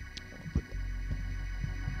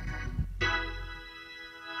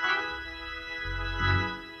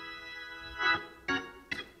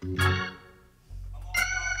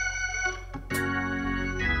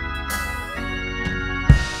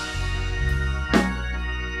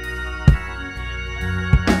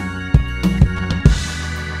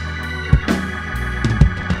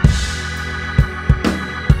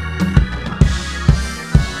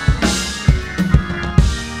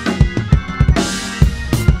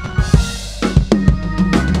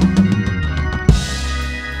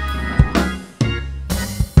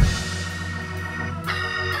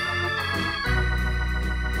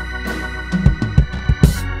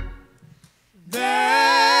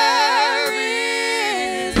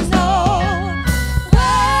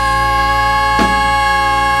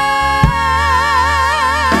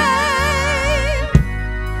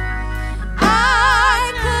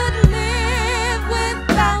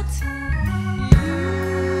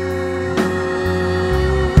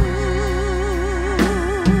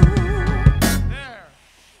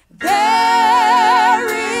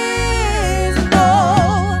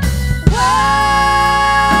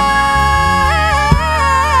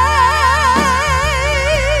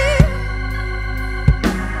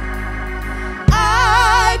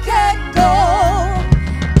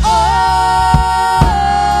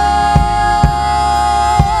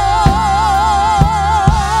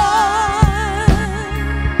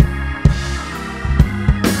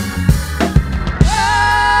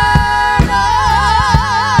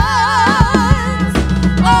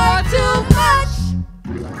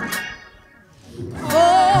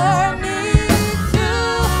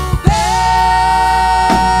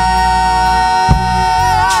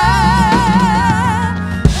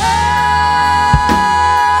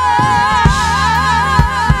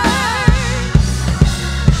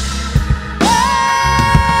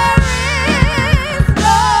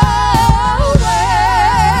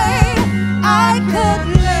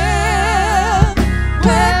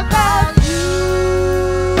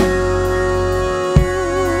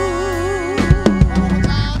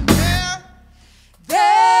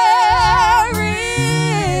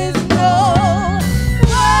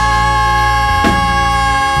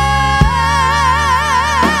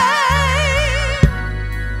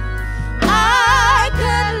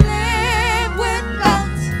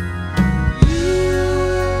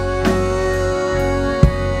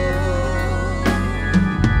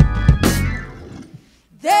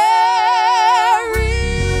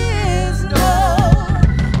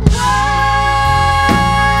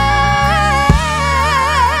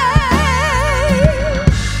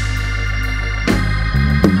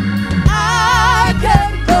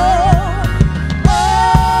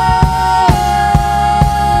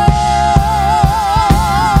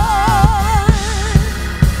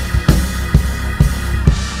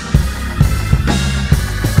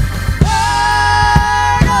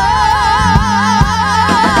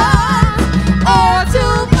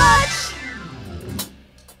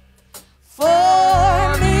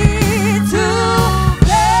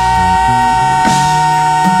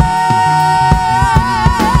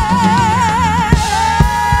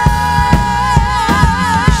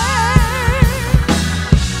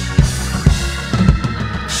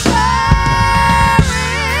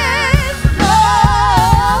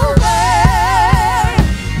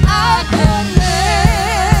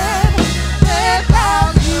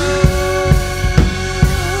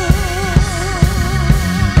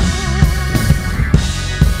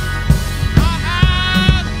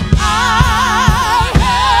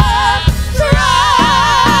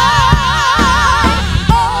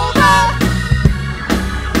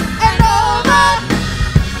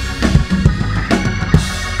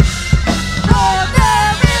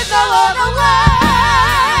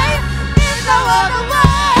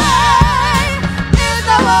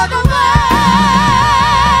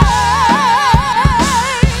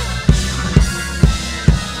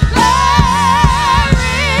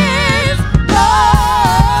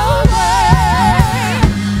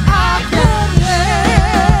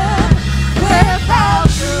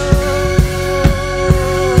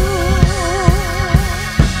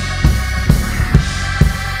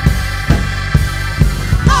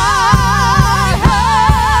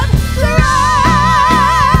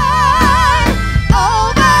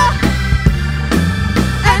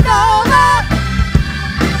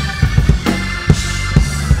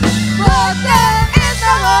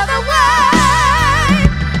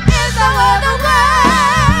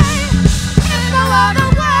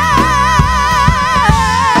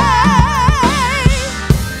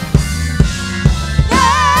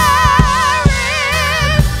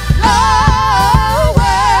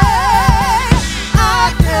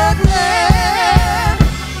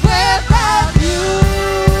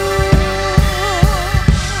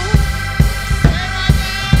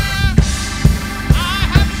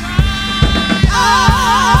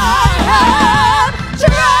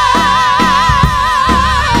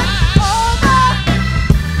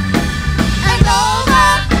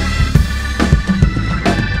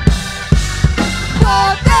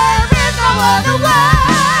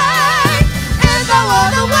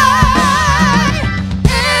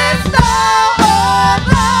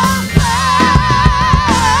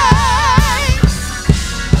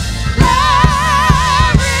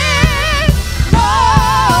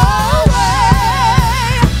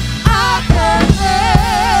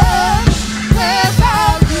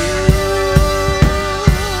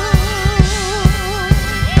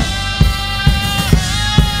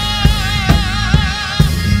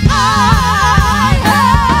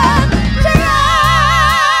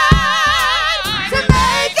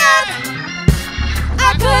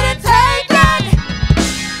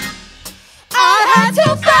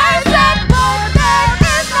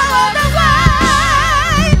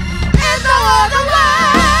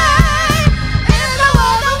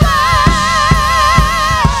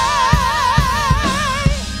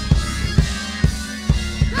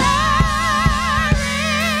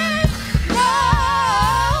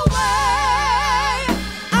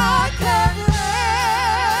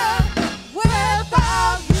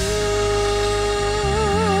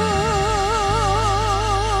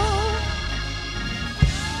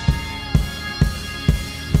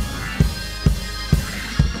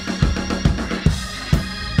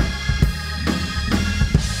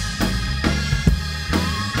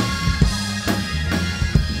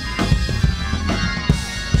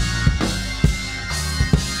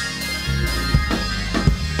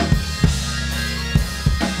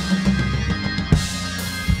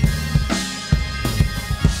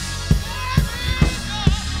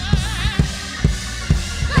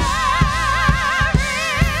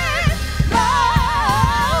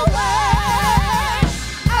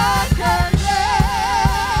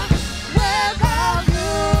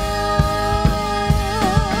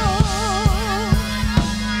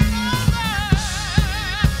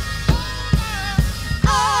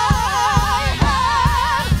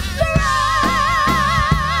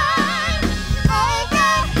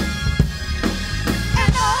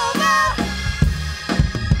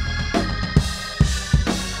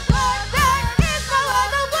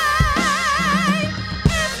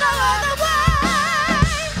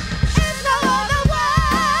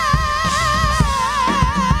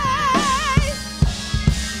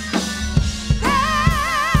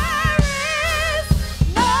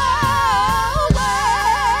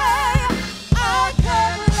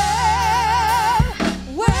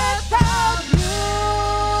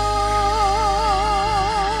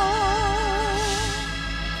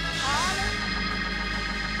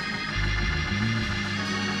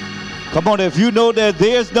 Come on, if you know that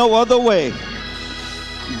there's no other way,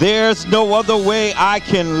 there's no other way I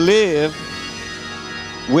can live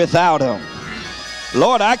without him.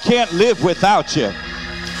 Lord, I can't live without you.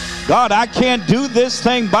 God, I can't do this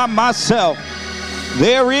thing by myself.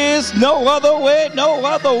 There is no other way, no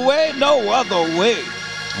other way, no other way.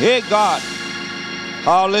 Hey, God.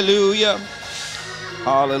 Hallelujah.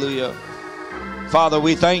 Hallelujah. Father,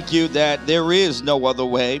 we thank you that there is no other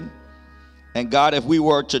way. And God, if we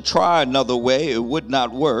were to try another way, it would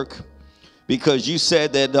not work, because you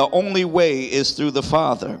said that the only way is through the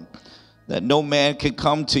Father, that no man can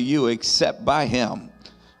come to you except by him.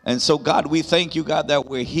 And so, God, we thank you, God, that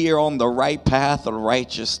we're here on the right path of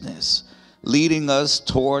righteousness, leading us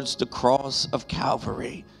towards the cross of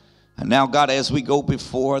Calvary. And now, God, as we go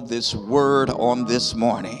before this word on this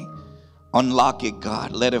morning, unlock it,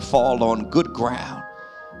 God. Let it fall on good ground,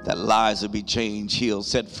 that lives will be changed, healed,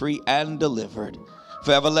 set free, and delivered.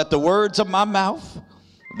 Forever let the words of my mouth,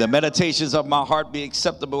 the meditations of my heart be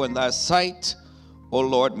acceptable in thy sight, O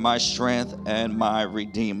Lord, my strength and my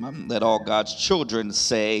redeemer. Let all God's children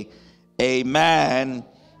say amen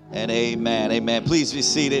and amen. Amen. Please be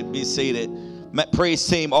seated. Be seated. Praise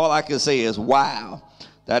team, all I can say is wow.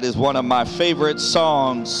 That is one of my favorite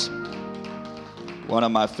songs. One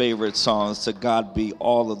of my favorite songs. To God be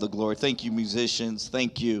all of the glory. Thank you, musicians.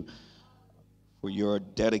 Thank you for your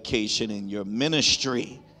dedication and your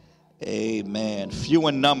ministry. Amen. Few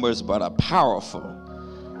in numbers, but are powerful.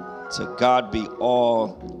 To God be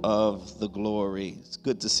all of the glory. It's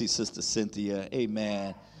good to see Sister Cynthia.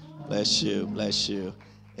 Amen. Bless you. Bless you.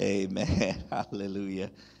 Amen. Hallelujah.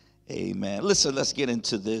 Amen. Listen, let's get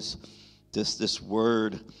into this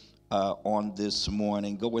word on this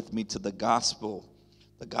morning. Go with me to the gospel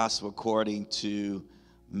according to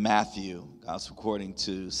Matthew. Gospel according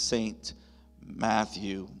to Saint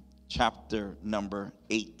Matthew, chapter number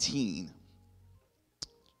 18.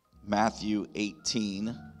 Matthew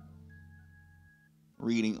 18.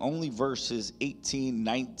 Reading only verses 18,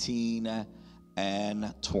 19,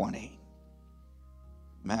 and 20.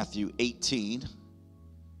 Matthew 18,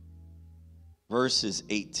 verses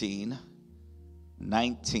 18,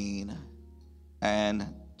 19, and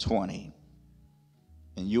 20.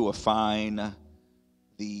 And you will find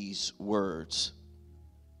these words.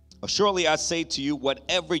 Surely I say to you,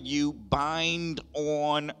 whatever you bind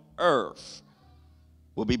on earth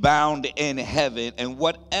will be bound in heaven, and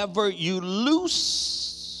whatever you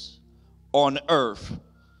loose on earth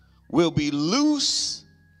will be loose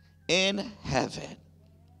in heaven.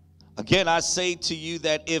 Again, I say to you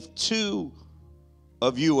that if two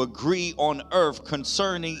of you agree on earth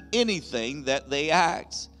concerning anything that they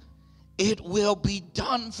ask, it will be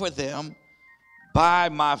done for them by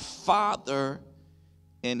my Father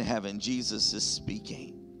in heaven. Jesus is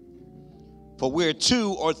speaking. For where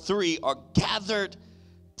two or three are gathered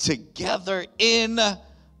together in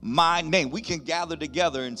my name. We can gather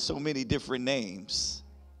together in so many different names.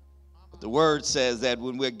 But the word says that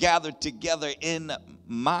when we're gathered together in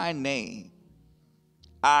my name,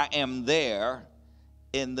 I am there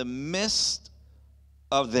in the midst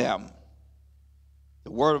of them.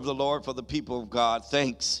 The word of the Lord for the people of God.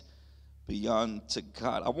 Thanks be unto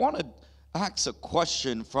God. I want to ask a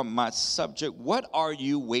question from my subject. What are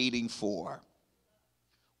you waiting for?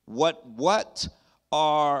 What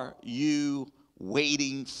are you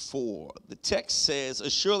waiting for? The text says,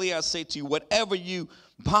 surely I say to you, whatever you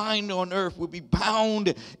bind on earth will be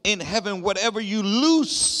bound in heaven. Whatever you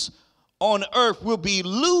loose on earth will be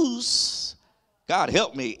loose, God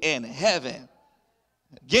help me, in heaven.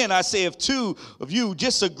 Again, I say, if two of you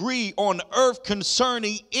disagree on earth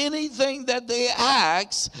concerning anything that they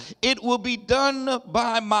ask, it will be done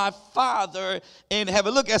by my Father in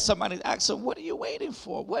heaven. Look at somebody and ask them, what are you waiting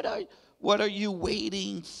for? What are you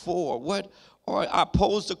waiting for? I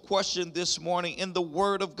posed a question this morning. In the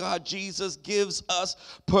Word of God, Jesus gives us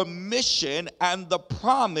permission and the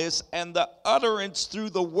promise and the utterance through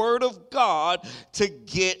the Word of God to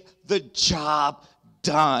get the job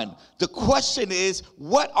done. The question is,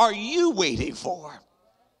 what are you waiting for?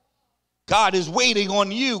 God is waiting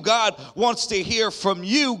on you. God wants to hear from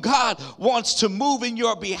you. God wants to move in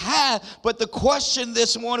your behalf. But the question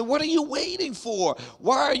this morning, what are you waiting for?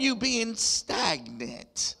 Why are you being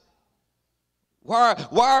stagnant? Why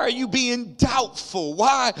are you being doubtful?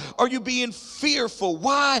 Why are you being fearful?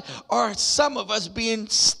 Why are some of us being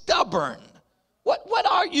stubborn? What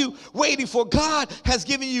are you waiting for? God has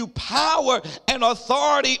given you power and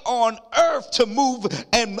authority on earth to move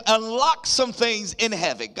and unlock some things in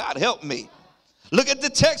heaven. God help me. Look at the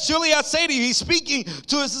text. Surely I say to you, he's speaking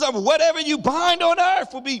to us. Whatever you bind on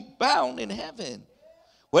earth will be bound in heaven.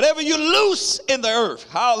 Whatever you loose in the earth,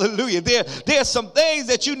 hallelujah. There's some things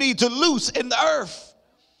that you need to loose in the earth.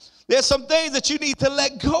 There's some things that you need to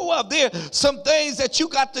let go of. There's some things that you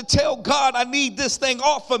got to tell God, I need this thing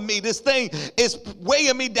off of me. This thing is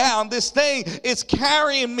weighing me down. This thing is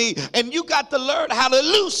carrying me. And you got to learn how to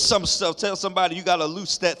loose some stuff. Tell somebody you got to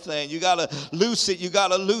loose that thing. You got to loose it. You got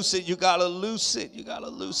to loose it. You got to loose it. You got to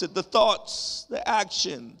loose it. The thoughts, the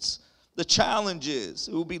actions, the challenges,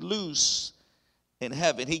 it will be loose in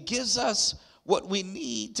heaven. He gives us what we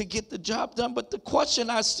need to get the job done. But the question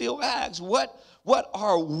I still ask, what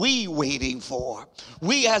are we waiting for?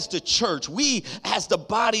 We as the church, we as the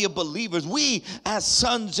body of believers, we as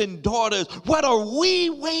sons and daughters, what are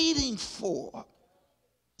we waiting for?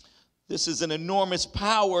 This is an enormous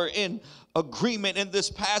power in agreement. In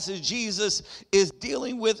this passage, Jesus is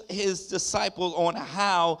dealing with his disciples on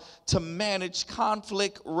how to manage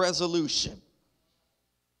conflict resolution.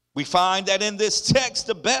 We find that in this text,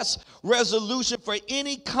 the best resolution for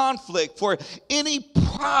any conflict, for any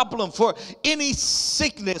problem, for any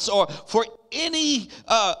sickness, or for any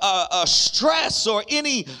stress or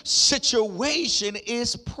any situation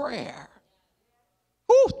is prayer.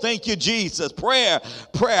 Whew, thank you, Jesus. Prayer.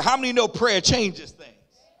 How many know prayer changes things?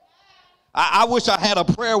 I wish I had a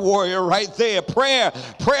prayer warrior right there. Prayer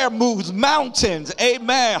moves mountains.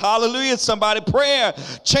 Amen. Hallelujah, somebody. Prayer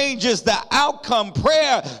changes the outcome.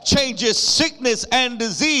 Prayer changes sickness and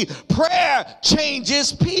disease. Prayer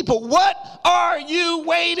changes people. What are you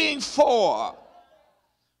waiting for?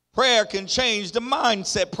 Prayer can change the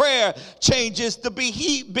mindset. Prayer changes the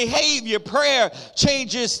behavior. Prayer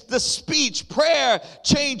changes the speech. Prayer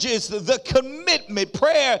changes the commitment.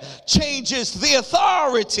 Prayer changes the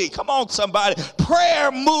authority. Come on, somebody.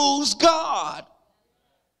 Prayer moves God.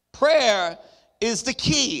 Prayer is the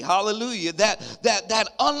key, hallelujah, that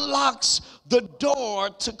unlocks the door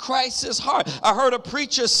to Christ's heart. I heard a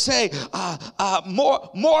preacher say,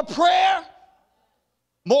 more prayer,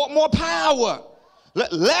 more power.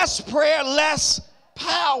 Less prayer, less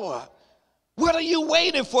power. What are you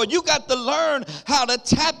waiting for? You got to learn how to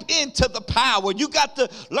tap into the power. You got to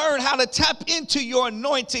learn how to tap into your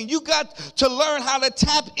anointing. You got to learn how to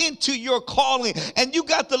tap into your calling. And you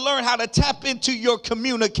got to learn how to tap into your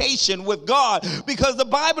communication with God. Because the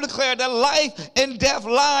Bible declared that life and death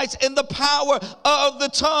lies in the power of the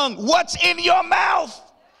tongue. What's in your mouth?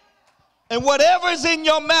 And whatever's in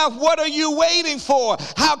your mouth, what are you waiting for?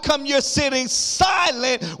 How come you're sitting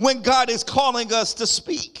silent when God is calling us to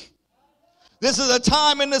speak? This is a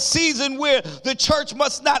time in the season where the church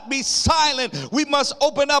must not be silent. We must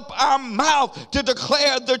open up our mouth to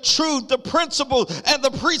declare the truth, the principles, and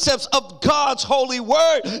the precepts of God's holy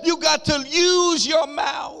word. You got to use your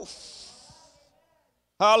mouth.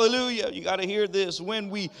 Hallelujah. You got to hear this.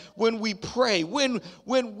 When we pray, when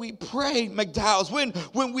we pray, McDowell's,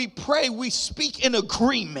 when we pray, we speak in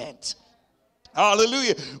agreement.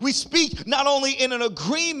 Hallelujah. We speak not only in an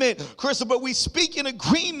agreement, Crystal, but we speak in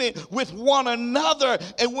agreement with one another.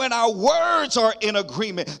 And when our words are in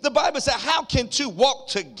agreement, the Bible says, how can two walk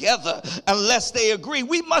together unless they agree?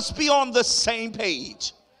 We must be on the same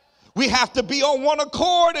page. We have to be on one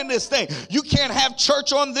accord in this thing. You can't have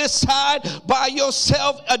church on this side by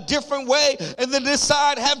yourself a different way, and then this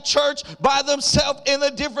side have church by themselves in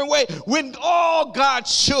a different way. When all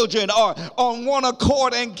God's children are on one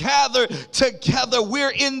accord and gather together,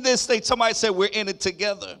 we're in this thing. Somebody said we're in it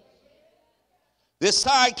together. This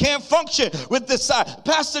side can't function with this side.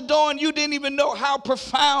 Pastor Dawn, you didn't even know how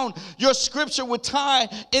profound your scripture would tie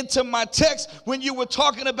into my text when you were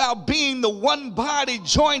talking about being the one body,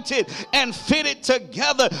 jointed and fitted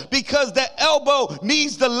together, because the elbow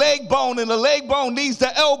needs the leg bone, and the leg bone needs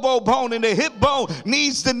the elbow bone, and the hip bone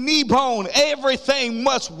needs the knee bone. Everything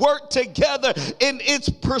must work together in its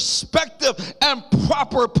perspective and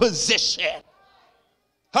proper position.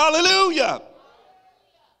 Hallelujah.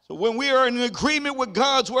 When we are in agreement with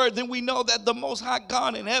God's word, then we know that the Most High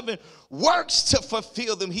God in heaven works to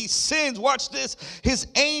fulfill them. He sends, watch this, his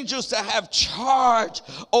angels to have charge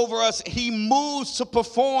over us. He moves to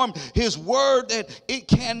perform his word, that it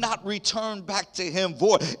cannot return back to him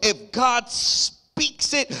void. If God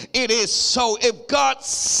speaks it, it is so. If God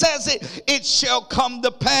says it, it shall come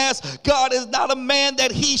to pass. God is not a man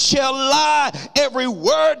that he shall lie. Every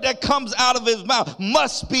word that comes out of his mouth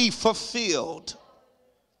must be fulfilled.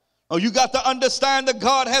 Oh, you got to understand that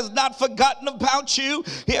God has not forgotten about you.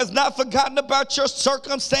 He has not forgotten about your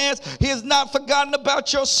circumstance. He has not forgotten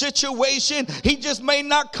about your situation. He just may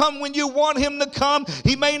not come when you want him to come.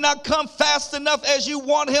 He may not come fast enough as you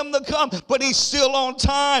want him to come, but he's still on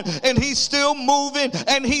time, and he's still moving,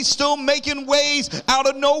 and he's still making ways out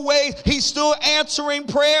of no way. He's still answering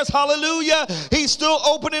prayers. Hallelujah. He's still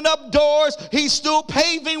opening up doors. He's still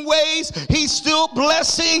paving ways. He's still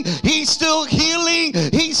blessing. He's still healing.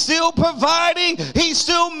 He's still providing. He's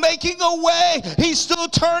still making a way. He's still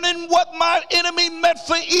turning what my enemy meant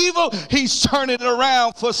for evil. He's turning it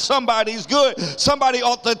around for somebody's good. Somebody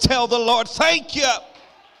ought to tell the Lord, thank you.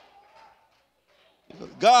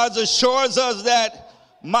 God assures us that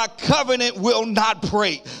my covenant will not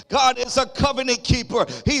break. God is a covenant keeper.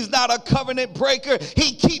 He's not a covenant breaker.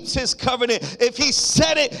 He keeps his covenant. If he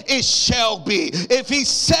said it, it shall be. If he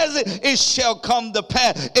says it, it shall come to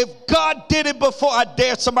pass. If God did it before, I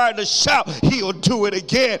dare somebody to shout, he'll do it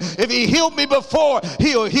again. If he healed me before,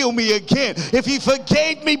 he'll heal me again. If he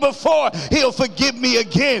forgave me before, he'll forgive me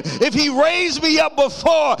again. If he raised me up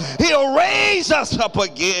before, he'll raise us up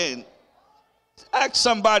again. Ask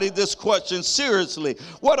somebody this question seriously.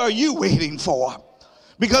 What are you waiting for?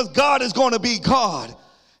 Because God is going to be God,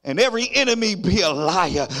 and every enemy be a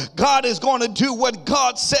liar. God is going to do what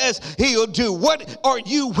God says he'll do. What are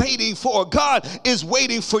you waiting for? God is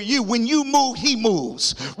waiting for you. When you move, he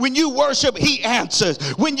moves. When you worship, he answers.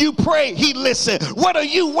 When you pray, he listens. What are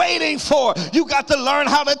you waiting for? You got to learn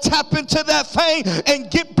how to tap into that thing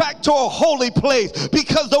and get back to a holy place,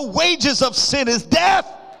 because the wages of sin is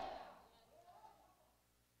death.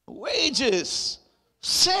 Wages,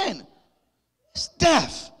 sin, is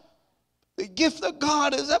death. The gift of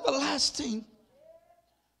God is everlasting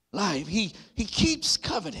life. He keeps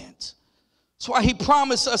covenant. That's why he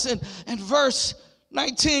promised us in verse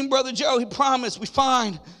 19, Brother Joe, he promised, we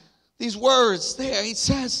find these words there. He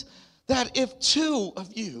says that if two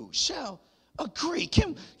of you shall agree,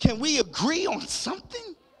 can we agree on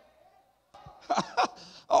something?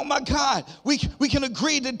 Oh my God, we can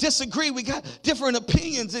agree to disagree. We got different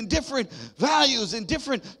opinions and different values and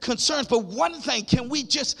different concerns. But one thing, can we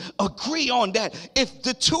just agree on that? If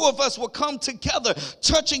the two of us will come together,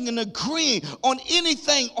 touching and agreeing on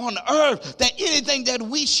anything on earth, that anything that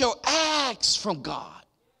we shall ask from God.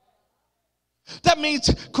 That means,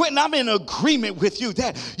 Quentin, I'm in agreement with you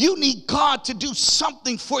that you need God to do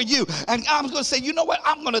something for you. And I'm going to say, you know what?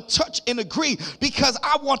 I'm going to touch and agree because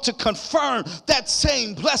I want to confirm that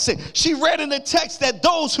same blessing. She read in the text that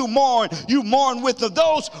those who mourn, you mourn with them.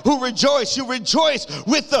 Those who rejoice, you rejoice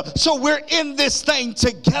with them. So we're in this thing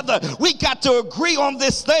together. We got to agree on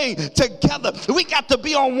this thing together. We got to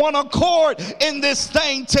be on one accord in this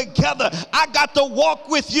thing together. I got to walk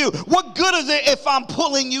with you. What good is it if I'm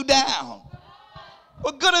pulling you down?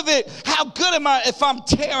 What good of it? How good am I if I'm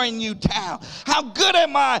tearing you down? How good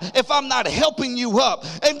am I if I'm not helping you up?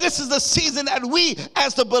 And this is the season that we,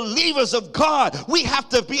 as the believers of God, we have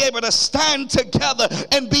to be able to stand together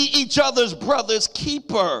and be each other's brother's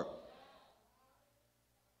keeper.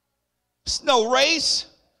 It's no race.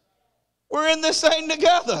 We're in this thing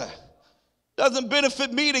together. Doesn't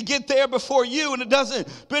benefit me to get there before you, and it doesn't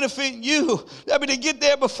benefit you to get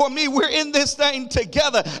there before me. We're in this thing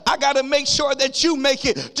together. I got to make sure that you make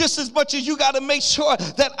it just as much as you got to make sure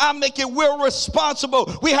that I make it. We're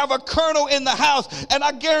responsible. We have a colonel in the house, and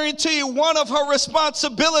I guarantee you one of her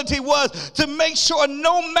responsibility was to make sure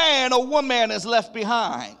no man or woman is left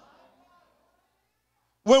behind.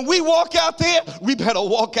 When we walk out there, we better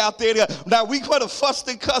walk out there together. Now, we could have fussed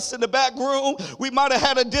and cussed in the back room. We might have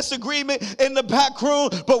had a disagreement in the back room.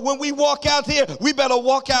 But when we walk out here, we better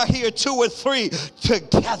walk out here 2 or 3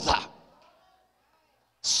 together.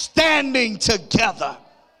 Standing together.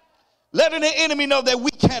 Letting the enemy know that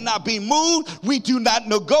we cannot be moved. We do not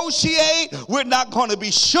negotiate. We're not going to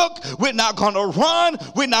be shook. We're not going to run.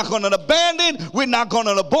 We're not going to abandon. We're not going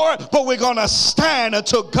to abort. But we're going to stand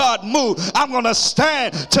until God moves. I'm going to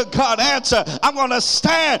stand till God answers. I'm going to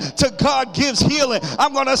stand till God gives healing.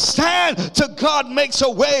 I'm going to stand till God makes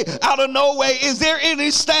a way out of no way. Is there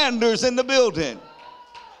any standers in the building?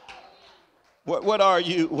 What are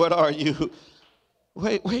you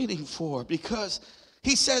waiting for? Because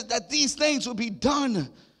he says that these things will be done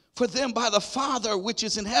for them by the Father which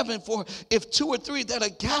is in heaven. For if 2 or 3 that are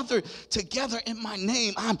gathered together in my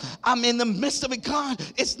name, I'm in the midst of it. God,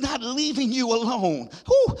 it's not leaving you alone.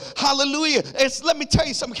 Whew, hallelujah. Let me tell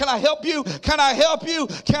you something. Can I help you? Can I help you?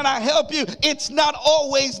 Can I help you? It's not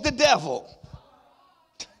always the devil.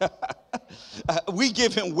 We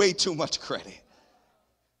give him way too much credit.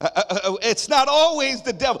 It's not always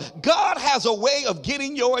the devil. God has a way of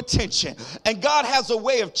getting your attention, and God has a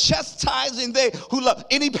way of chastising they who love.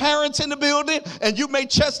 Any parents in the building, and you may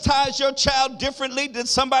chastise your child differently than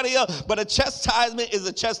somebody else, but a chastisement is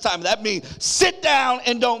a chastisement. That means sit down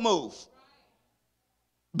and don't move.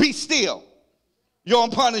 Be still. You're on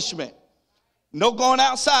punishment. No going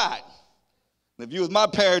outside. If you was my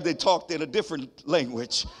parents, they talked in a different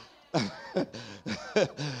language. But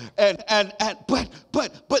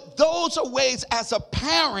those are ways as a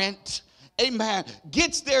parent, amen,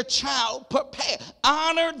 gets their child prepared.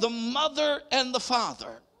 Honor the mother and the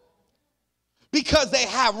father, because they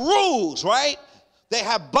have rules, right? They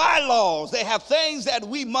have bylaws. They have things that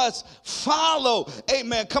we must follow.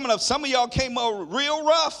 Amen. Coming up, some of y'all came over real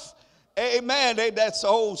rough. Amen. That's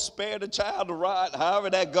old, spare the child the rod, however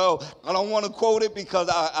that go. I don't want to quote it because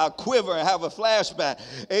I quiver and have a flashback.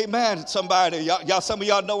 Amen. Somebody, y'all, some of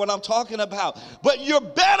y'all know what I'm talking about. But you're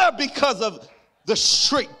better because of the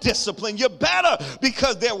strict discipline. You're better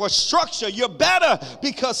because there was structure. You're better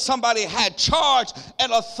because somebody had charge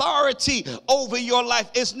and authority over your life.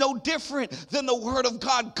 It's no different than the word of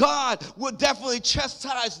God. God will definitely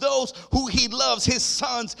chastise those who he loves, his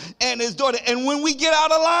sons and his daughter. And when we get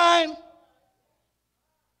out of line,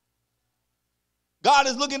 God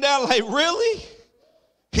is looking down like, really?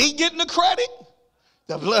 He getting the credit?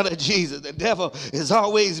 The blood of Jesus. The devil is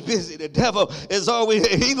always busy. The devil is always,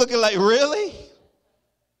 he looking like, really?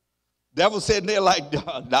 Devil sitting there like,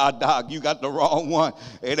 nah, dog, you got the wrong one.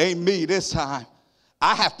 It ain't me this time.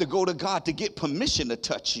 I have to go to God to get permission to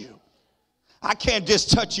touch you. I can't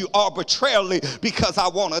just touch you arbitrarily because I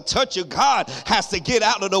want to touch you. God has to get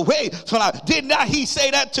out of the way. So did not he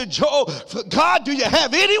say that to Job? God, do you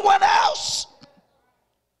have anyone else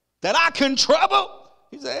that I can trouble?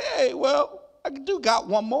 He said, hey, well, I do got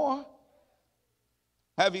one more.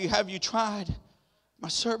 Have you tried my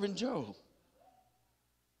servant Job?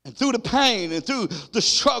 And through the pain and through the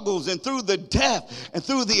struggles and through the death and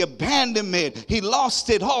through the abandonment, he lost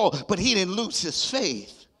it all, but he didn't lose his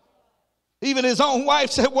faith. Even his own wife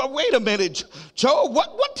said, well, wait a minute, Job,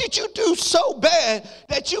 what did you do so bad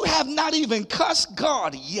that you have not even cussed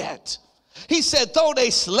God yet? He said, though they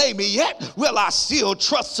slay me yet, will I still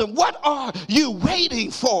trust him? What are you waiting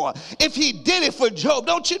for? If he did it for Job,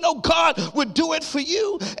 don't you know God would do it for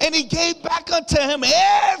you? And he gave back unto him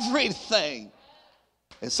everything.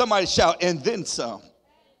 And somebody shout, and then some.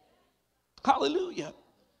 Hallelujah.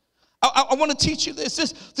 I want to teach you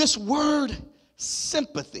this word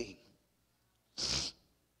sympathy. It's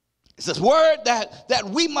this word that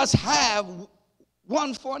we must have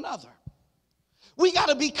one for another. We got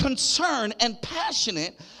to be concerned and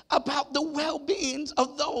passionate about the well-being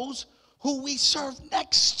of those who we serve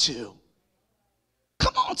next to.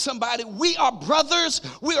 Come on, somebody. We are brothers.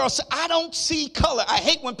 I don't see color. I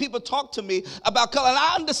hate when people talk to me about color. And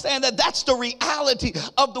I understand that that's the reality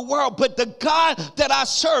of the world. But the God that I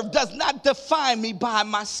serve does not define me by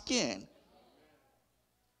my skin.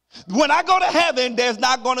 When I go to heaven, there's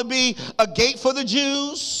not going to be a gate for the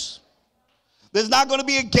Jews. There's not going to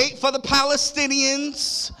be a gate for the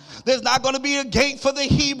Palestinians. There's not going to be a gate for the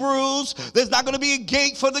Hebrews. There's not going to be a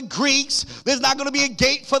gate for the Greeks. There's not going to be a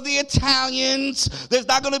gate for the Italians. There's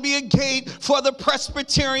not going to be a gate for the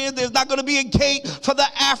Presbyterians. There's not going to be a gate for the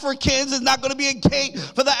Africans. There's not going to be a gate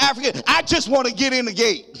for the Africans. I just want to get in the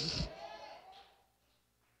gate.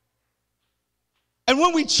 And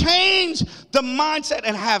when we change the mindset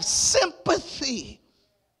and have sympathy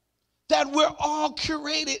that we're all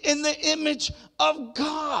curated in the image of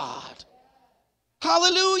God.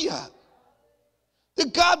 Hallelujah. The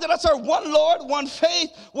God that I serve, one Lord, one faith.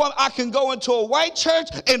 I can go into a white church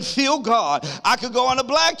and feel God. I could go in a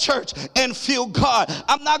black church and feel God.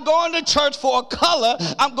 I'm not going to church for a color.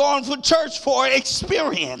 I'm going to church for an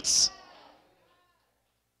experience.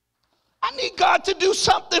 I need God to do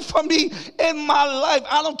something for me in my life.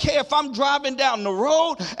 I don't care if I'm driving down the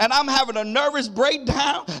road and I'm having a nervous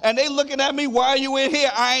breakdown and they looking at me, why are you in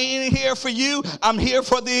here? I ain't in here for you. I'm here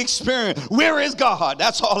for the experience. Where is God?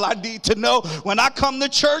 That's all I need to know. When I come to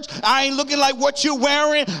church, I ain't looking like what you're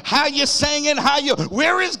wearing, how you're singing,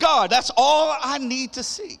 where is God? That's all I need to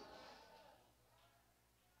see.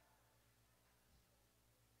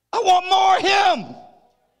 I want more of him.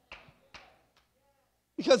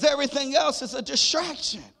 Because everything else is a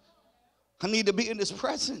distraction. I need to be in his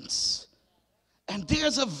presence. And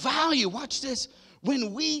there's a value, watch this,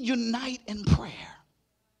 when we unite in prayer.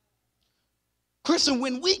 Christian,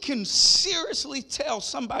 when we can seriously tell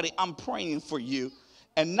somebody I'm praying for you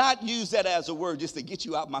and not use that as a word just to get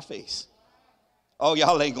you out my face. Oh,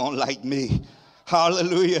 y'all ain't gonna like me.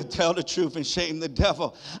 Hallelujah. Tell the truth and shame the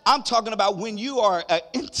devil. I'm talking about when you are an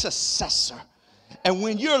intercessor. And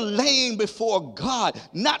when you're laying before God,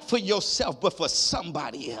 not for yourself, but for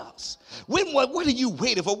somebody else. What are you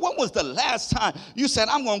waiting for? When was the last time you said,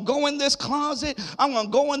 I'm going to go in this closet, I'm going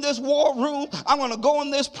to go in this war room, I'm going to go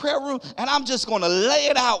in this prayer room, and I'm just going to lay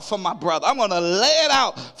it out for my brother. I'm going to lay it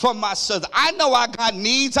out for my sister. I know I got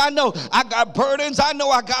needs. I know I got burdens. I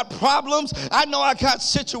know I got problems. I know I got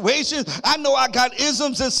situations. I know I got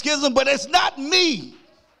isms and schisms, but it's not me.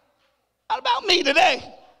 Not about me today.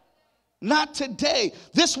 Not today.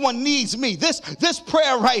 This one needs me. This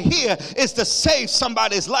prayer right here is to save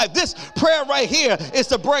somebody's life. This prayer right here is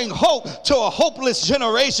to bring hope to a hopeless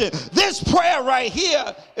generation. This prayer right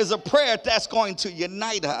here is a prayer that's going to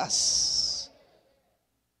unite us.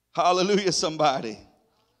 Hallelujah, somebody.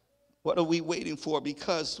 What are we waiting for?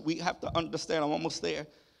 Because we have to understand, I'm almost there,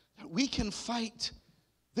 we can fight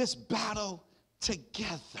this battle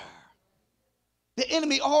together. The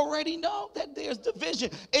enemy already knows that there's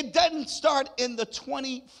division. It doesn't start in the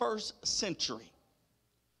 21st century.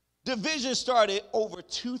 Division started over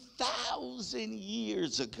 2,000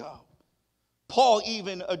 years ago. Paul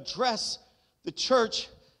even addressed the church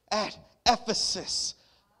at Ephesus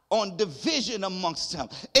on division amongst them,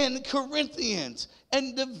 and Corinthians,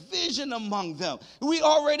 and division among them. We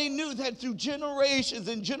already knew that through generations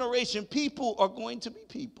and generations, people are going to be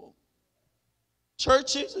people.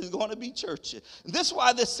 Churches is going to be churches. This is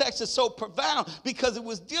why this section is so profound, because it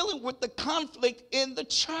was dealing with the conflict in the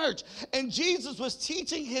church. And Jesus was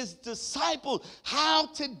teaching his disciples how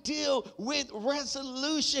to deal with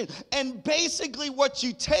resolution. And basically what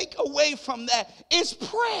you take away from that is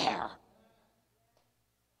prayer.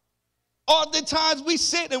 Oftentimes we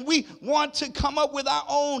sit and we want to come up with our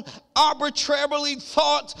own arbitrarily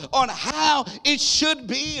thoughts on how it should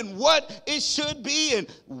be and what it should be and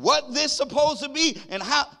what this is supposed to be and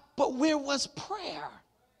how. But where was prayer?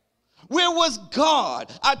 Where was God?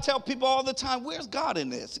 I tell people all the time, where's God in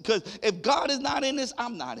this? Because if God is not in this,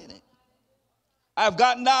 I'm not in it. I've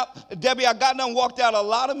gotten up, Debbie, I got up and walked out a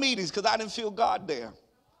lot of meetings because I didn't feel God there.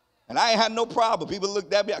 And I ain't had no problem. People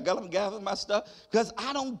looked at me. I got up and gathered my stuff because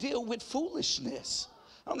I don't deal with foolishness.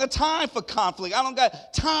 I don't got time for conflict. I don't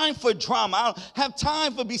got time for drama. I don't have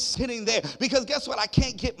time for be sitting there because guess what? I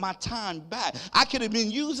can't get my time back. I could have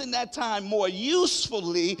been using that time more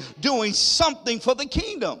usefully doing something for the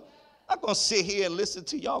kingdom. I'm not going to sit here and listen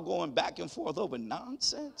to y'all going back and forth over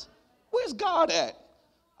nonsense. Where's God at?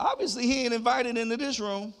 Obviously, he ain't invited into this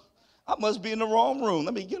room. I must be in the wrong room.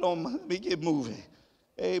 Let me get moving.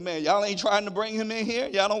 Amen. Y'all ain't trying to bring him in here.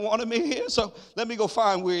 Y'all don't want him in here. So let me go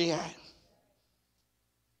find where he at.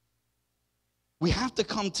 We have to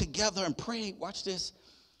come together and pray, watch this,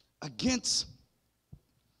 against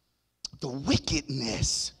the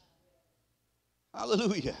wickedness.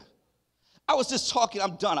 Hallelujah. I was just talking.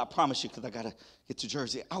 I'm done, I promise you, because I got to get to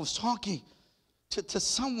Jersey. I was talking to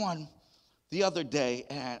someone the other day,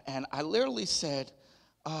 and I literally said,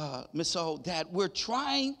 Miss O, that we're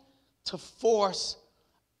trying to force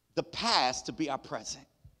the past to be our present.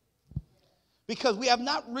 Because we have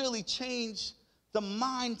not really changed the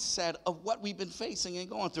mindset of what we've been facing and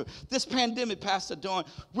going through. This pandemic, Pastor Dawn,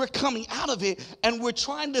 we're coming out of it and we're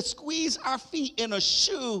trying to squeeze our feet in a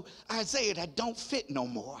shoe, Isaiah, that don't fit no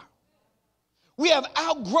more. We have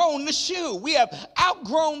outgrown the shoe. We have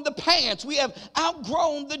outgrown the pants. We have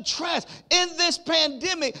outgrown the dress in this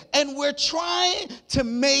pandemic, and we're trying to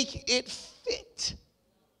make it fit.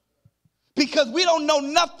 Because we don't know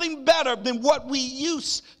nothing better than what we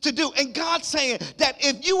used to do. And God's saying that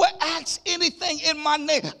if you would ask anything in my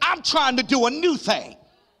name, I'm trying to do a new thing.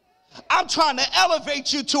 I'm trying to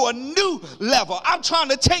elevate you to a new level. I'm trying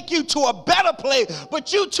to take you to a better place,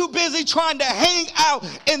 but you're too busy trying to hang out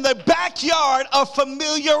in the backyard of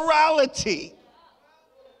familiarity.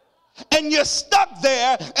 And you're stuck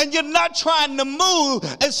there and you're not trying to move.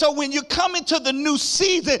 And so when you come into the new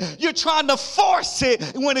season, you're trying to force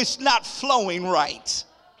it when it's not flowing right.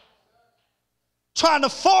 Trying to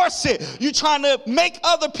force it. You're trying to make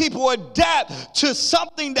other people adapt to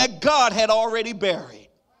something that God had already buried.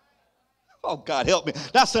 Oh, God help me.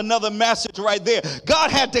 That's another message right there. God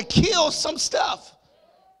had to kill some stuff.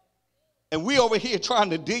 And we over here trying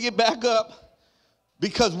to dig it back up.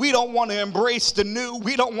 Because we don't want to embrace the new.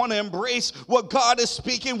 We don't want to embrace what God is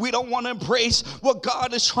speaking. We don't want to embrace what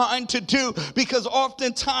God is trying to do. Because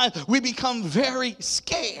oftentimes we become very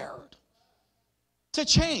scared to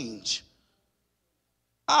change.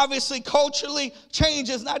 Obviously, culturally, change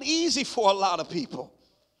is not easy for a lot of people.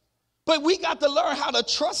 But we got to learn how to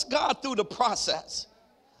trust God through the process.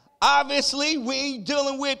 Obviously, we ain't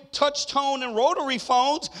dealing with touch tone and rotary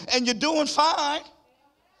phones, and you're doing fine.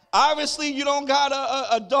 Obviously, you don't got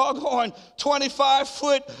a doggone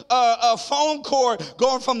 25-foot phone cord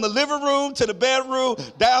going from the living room to the bedroom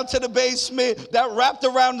down to the basement that wrapped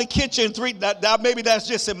around the kitchen maybe that's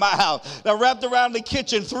just in my house. That wrapped around the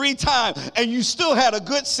kitchen 3 times, and you still had a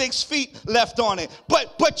good 6 feet left on it.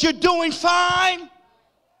 But you're doing fine.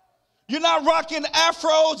 You're not rocking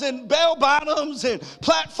afros and bell bottoms and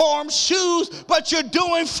platform shoes, but you're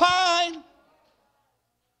doing fine.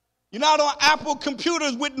 You're not on Apple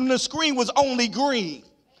computers when the screen was only green.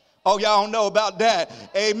 Oh, y'all don't know about that.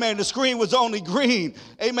 Amen. The screen was only green.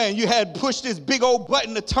 Amen. You had pushed this big old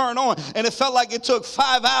button to turn on, and it felt like it took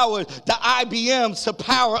 5 hours, the IBMs, to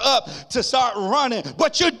power up to start running.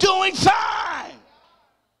 But you're doing fine.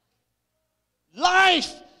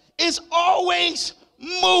 Life is always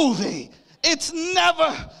moving. It's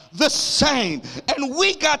never the same. And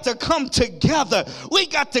we got to come together. We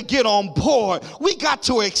got to get on board. We got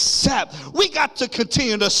to accept. We got to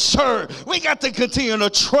continue to serve. We got to continue to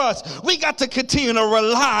trust. We got to continue to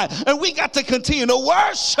rely. And we got to continue to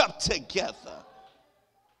worship together.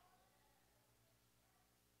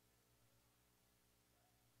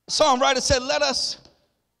 The songwriter said, let us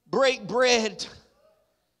break bread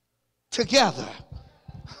together.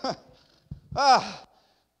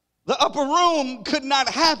 The upper room could not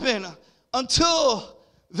happen until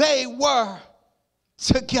they were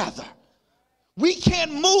together. We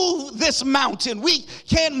can't move this mountain. We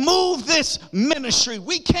can't move this ministry.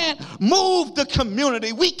 We can't move the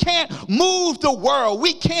community. We can't move the world.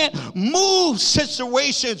 We can't move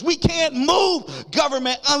situations. We can't move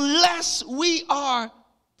government unless we are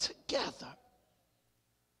together.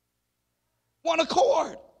 One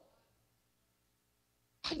accord.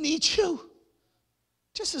 I need you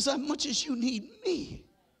just as much as you need me.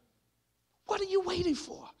 What are you waiting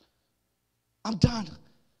for? I'm done.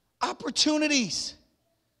 Opportunities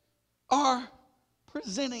are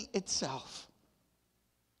presenting itself.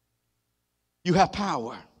 You have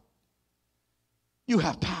power. You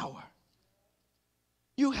have power.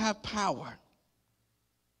 You have power.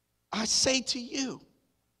 I say to you,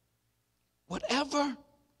 whatever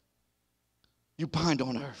you bind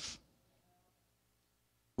on earth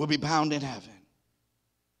will be bound in heaven.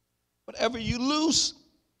 Whatever you loose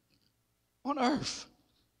on earth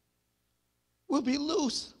will be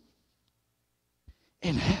loose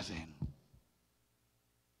in heaven.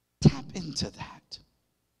 Tap into that.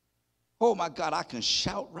 Oh my God, I can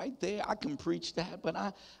shout right there. I can preach that, but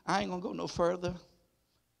I ain't gonna go no further.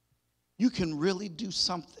 You can really do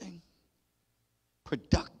something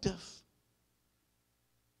productive,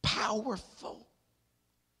 powerful,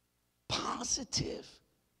 positive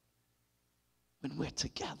when we're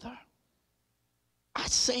together. I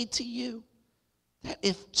say to you that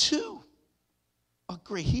if 2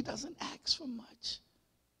 agree, he doesn't ask for much,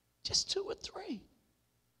 just 2 or 3.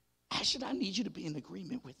 Ashton, I need you to be in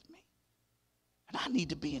agreement with me. And I need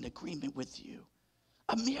to be in agreement with you.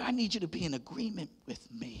 Amir, I need you to be in agreement with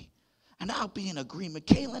me. And I'll be in agreement.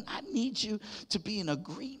 Kaylin, I need you to be in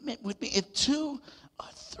agreement with me. If 2 or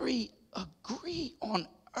 3 agree on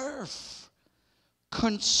earth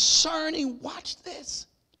concerning, watch this,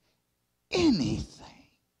 anything.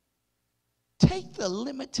 Take the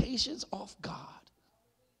limitations off God.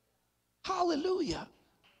 Hallelujah.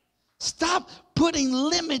 Stop putting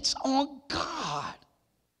limits on God.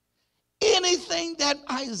 Anything that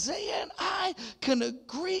Isaiah and I can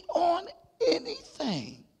agree on,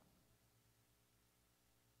 anything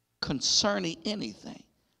concerning anything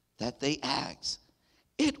that they ask,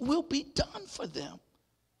 it will be done for them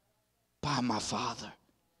by my Father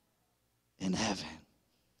in heaven.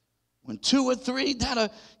 When 2 or 3 that are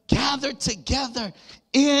gathered together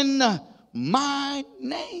in my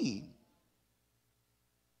name.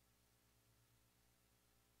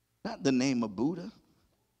 Not the name of Buddha.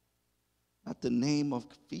 Not the name of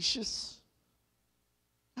Confucius.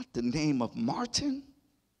 Not the name of Martin.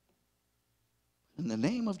 In the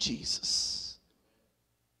name of Jesus.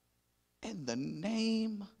 In the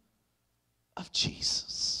name of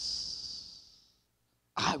Jesus.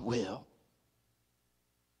 I will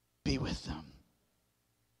be with them.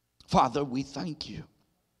 Father, we thank you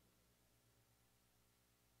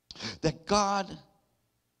that God,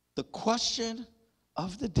 the question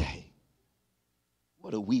of the day,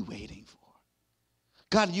 what are we waiting for?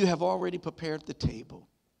 God, you have already prepared the table.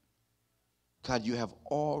 God, you have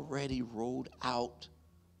already rolled out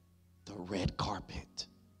the red carpet.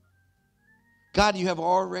 God, you have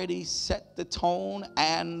already set the tone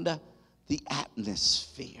and the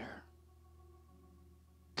atmosphere.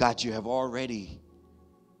 God, you have already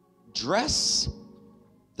dressed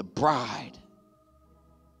the bride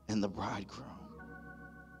and the bridegroom.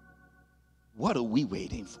 What are we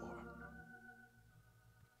waiting for?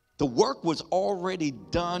 The work was already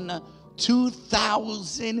done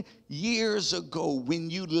 2,000 years ago when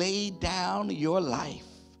you laid down your life.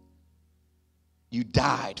 You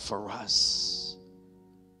died for us.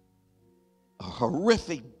 A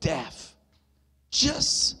horrific death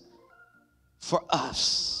just for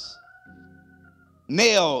us.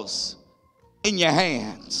 Nails in your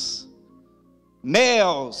hands,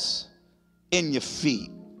 nails in your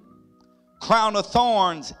feet, crown of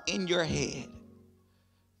thorns in your head,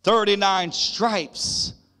 39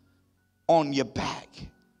 stripes on your back,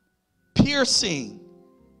 piercing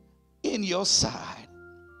in your side.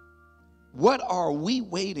 What are we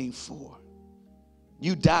waiting for?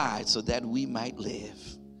 You died so that we might live.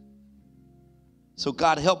 So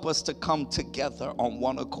God, help us to come together on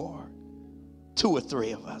one accord. 2 or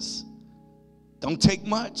 3 of us. Don't take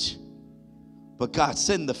much, but God,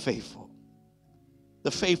 send the faithful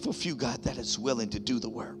few, God, that is willing to do the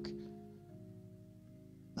work,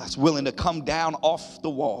 that's willing to come down off the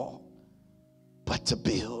wall, but to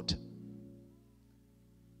build.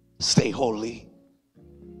 Stay holy,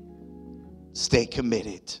 stay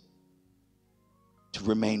committed, to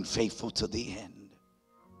remain faithful to the end.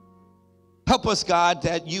 Help us, God,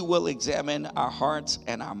 that you will examine our hearts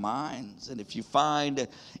and our minds. And if you find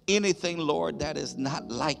anything, Lord, that is not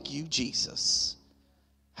like you, Jesus,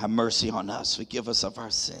 have mercy on us. Forgive us of our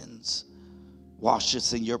sins. Wash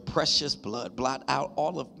us in your precious blood. Blot out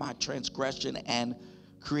all of my transgression and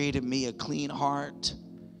create in me a clean heart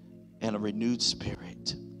and a renewed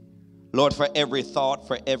spirit. Lord, for every thought,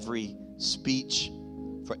 for every speech,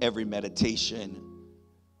 for every meditation,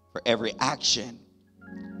 for every action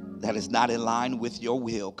that is not in line with your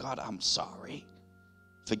will, God, I'm sorry.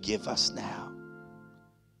 Forgive us now.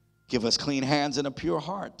 Give us clean hands and a pure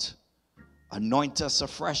heart. Anoint us a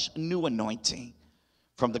fresh new anointing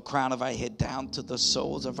from the crown of our head down to the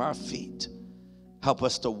soles of our feet. Help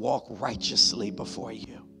us to walk righteously before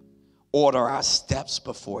you. Order our steps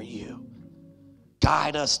before you.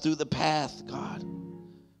 Guide us through the path, God,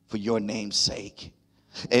 for your name's sake.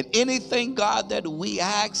 And anything, God, that we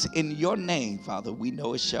ask in your name, Father, we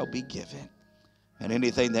know it shall be given. And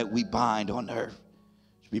anything that we bind on earth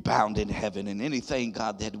shall be bound in heaven. And anything,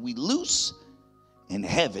 God, that we loose in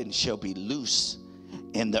heaven shall be loose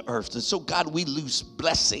in the earth. And so, God, we loose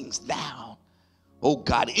blessings now. Oh,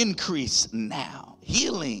 God, increase now.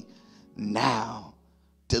 Healing now.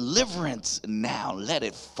 Deliverance now. Let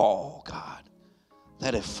it fall, God.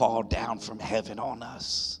 Let it fall down from heaven on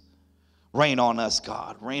us. Rain on us,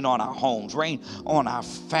 God. Rain on our homes. Rain on our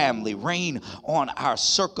family. Rain on our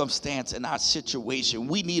circumstance and our situation.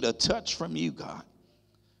 We need a touch from you, God.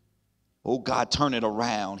 Oh, God, turn it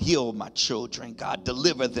around. Heal my children, God.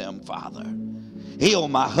 Deliver them, Father. Heal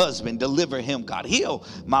my husband. Deliver him, God. Heal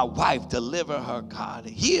my wife. Deliver her, God.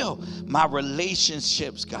 Heal my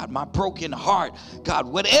relationships, God. My broken heart, God.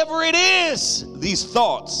 Whatever it is, these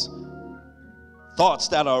thoughts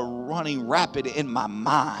that are running rapid in my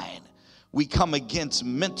mind. We come against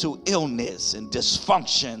mental illness and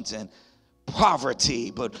dysfunctions and poverty,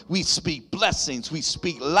 but we speak blessings, we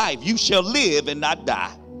speak life. You shall live and not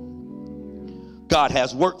die. God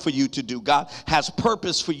has work for you to do. God has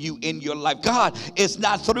purpose for you in your life. God is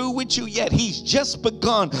not through with you yet. He's just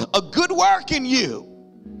begun a good work in you,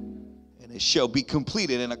 and it shall be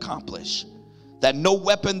completed and accomplished. That no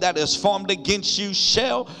weapon that is formed against you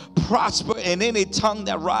shall prosper, and any tongue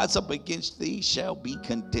that rise up against thee shall be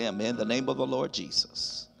condemned. In the name of the Lord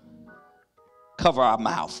Jesus. Cover our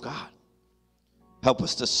mouth, God. Help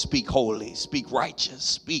us to speak holy, speak righteous,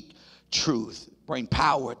 speak truth, bring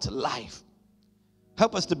power to life.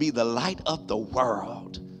 Help us to be the light of the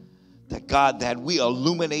world. That, God, that we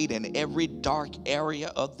illuminate in every dark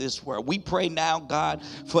area of this world. We pray now, God,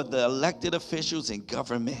 for the elected officials in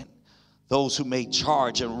government. Those who may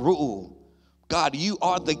charge and rule. God, you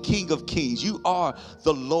are the King of Kings. You are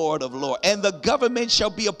the Lord of Lords. And the government shall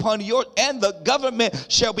be upon your, and the government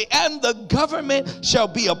shall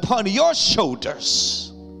be upon your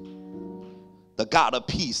shoulders. The God of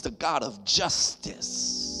peace, the God of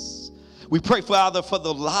justice. We pray, Father, for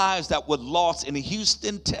the lives that were lost in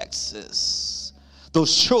Houston, Texas.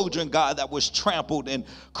 Those children, God, that was trampled and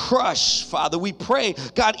crushed, Father. We pray,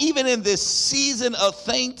 God, even in this season of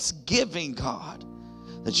Thanksgiving, God,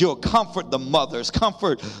 that you'll comfort the mothers,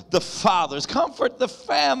 comfort the fathers, comfort the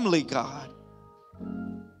family, God.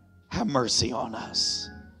 Have mercy on us.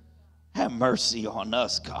 Have mercy on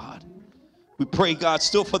us, God. We pray, God,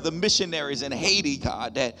 still for the missionaries in Haiti,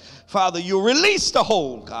 God, that, Father, you'll release the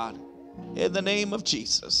hold, God, in the name of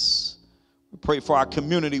Jesus. We pray for our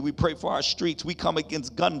community. We pray for our streets. We come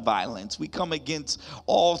against gun violence. We come against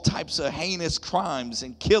all types of heinous crimes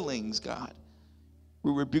and killings, God.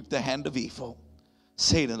 We rebuke the hand of evil.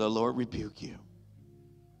 Satan, the Lord rebuke you.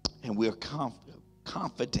 And we're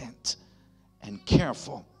confident and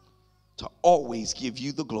careful to always give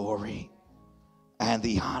you the glory and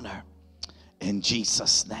the honor in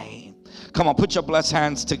Jesus' name. Come on, put your blessed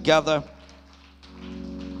hands together.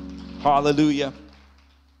 Hallelujah.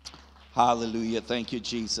 Hallelujah. Thank you,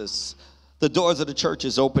 Jesus. The doors of the church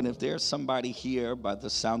is open. If there's somebody here by the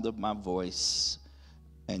sound of my voice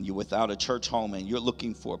and you're without a church home and you're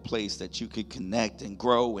looking for a place that you could connect and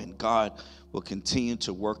grow, and God will continue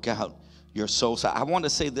to work out your soul. So I want to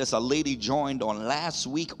say this. A lady joined on last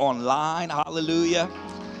week online. Hallelujah.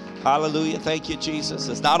 Hallelujah. Thank you, Jesus.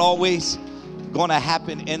 It's not always going to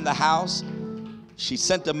happen in the house. She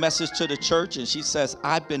sent a message to the church and she says,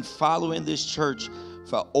 I've been following this church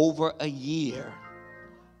for over a year.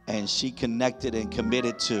 And she connected and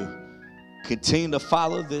committed to continue to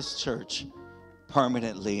follow this church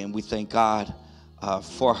permanently. And we thank God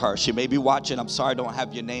for her. She may be watching. I'm sorry I don't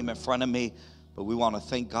have your name in front of me, but we want to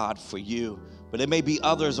thank God for you. But there may be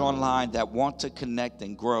others online that want to connect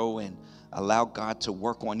and grow and allow God to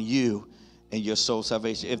work on you and your soul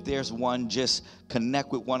salvation. If there's one, just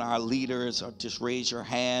connect with one of our leaders, or just raise your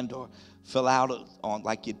hand, or fill out on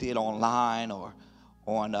like you did online, or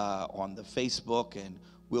on the Facebook, and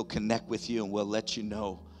we'll connect with you and we'll let you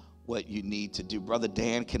know what you need to do. Brother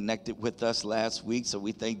Dan connected with us last week, so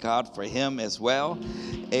we thank God for him as well.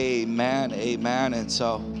 Amen, amen. And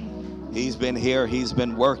so he's been here, he's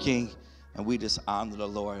been working, and we just honor the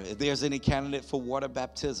Lord. If there's any candidate for water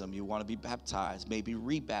baptism, you want to be baptized, maybe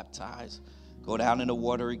rebaptized, go down in the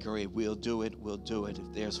watery grave. We'll do it. We'll do it.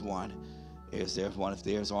 If there's one, if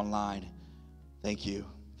there's online, thank you.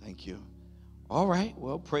 Thank you. All right.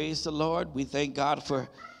 Well, praise the Lord. We thank God for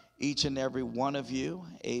each and every one of you.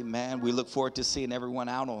 Amen. We look forward to seeing everyone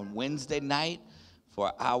out on Wednesday night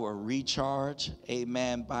for our Recharge.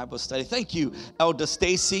 Amen. Bible study. Thank you, Elder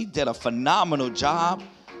Stacy. Did a phenomenal job.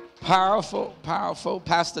 Powerful, powerful.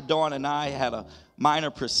 Pastor Dawn and I had a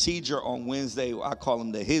minor procedure on Wednesday. I call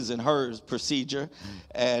them the his and hers procedure.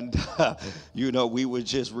 And, we were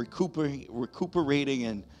just recuperating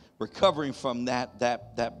and recovering from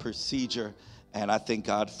that procedure. And I thank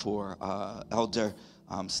God for Elder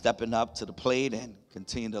stepping up to the plate and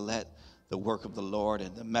continue to let the work of the Lord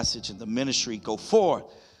and the message and the ministry go forward.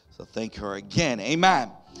 So thank her again.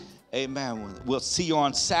 Amen. Amen. We'll see you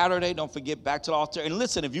on Saturday. Don't forget, back to the altar. And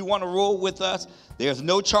listen, if you want to roll with us, there's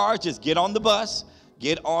no charge. Just get on the bus.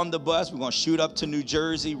 Get on the bus. We're going to shoot up to New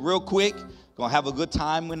Jersey real quick. Going to have a good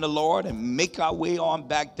time in the Lord and make our way on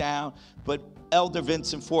back down. But Elder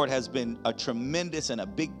Vincent Ford has been a tremendous and a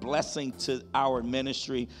big blessing to our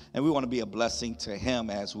ministry. And we want to be a blessing to him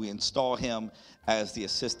as we install him as the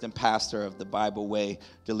assistant pastor of the Bible Way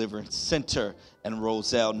Deliverance Center in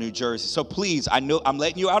Roselle, New Jersey. So please, I know I'm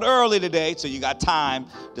letting you out early today, so you got time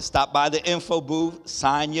to stop by the info booth,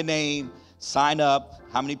 sign your name, sign up,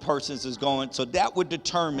 how many persons is going. So that would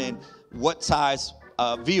determine what size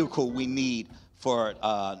vehicle we need for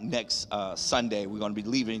next Sunday. We're going to be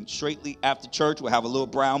leaving straightly after church. We'll have a little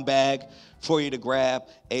brown bag for you to grab.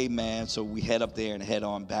 Amen. So we head up there and head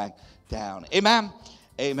on back down. Amen.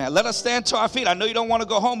 Amen. Let us stand to our feet. I know you don't want to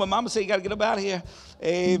go home, but Mama said you got to get up out of here.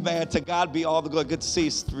 Amen. To God be all the glory. Good to see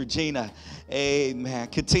you, Sister Regina. Amen.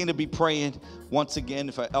 Continue to be praying once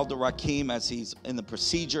again for Elder Rakim as he's in the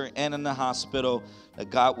procedure and in the hospital,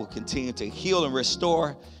 that God will continue to heal and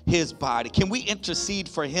restore his body. Can we intercede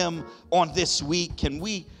for him on this week? Can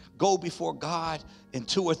we go before God in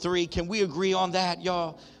 2 or 3? Can we agree on that,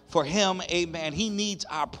 y'all? For him, amen. He needs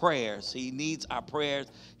our prayers. He needs our prayers.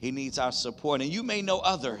 He needs our support. And you may know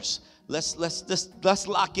others. Let's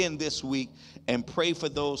lock in this week and pray for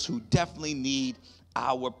those who definitely need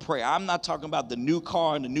our prayer. I'm not talking about the new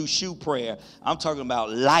car and the new shoe prayer. I'm talking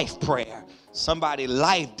about life prayer. Somebody's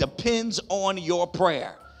life depends on your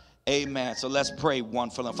prayer. Amen. So let's pray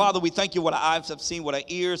one for them. Father, we thank you what our eyes have seen, what our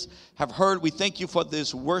ears have heard. We thank you for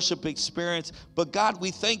this worship experience. But God,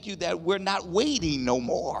 we thank you that we're not waiting no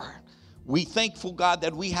more. We thankful, God,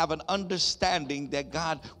 that we have an understanding that,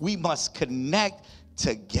 God, we must connect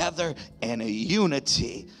together in a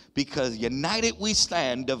unity, because united we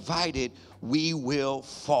stand, divided we will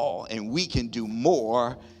fall, and we can do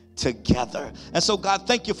more together. And so, God,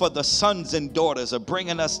 thank you for the sons and daughters of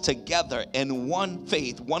bringing us together in one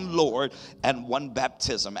faith, one Lord, and one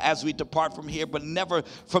baptism. As we depart from here, but never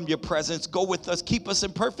from your presence, go with us, keep us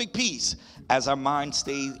in perfect peace as our minds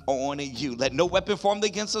stay on you. Let no weapon formed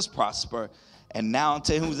against us prosper, And now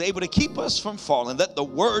unto him who is able to keep us from falling, let the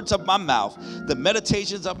words of my mouth, the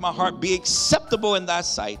meditations of my heart be acceptable in thy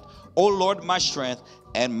sight, O Lord, my strength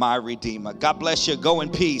and my Redeemer. God bless you. Go in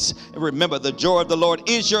peace. And remember, the joy of the Lord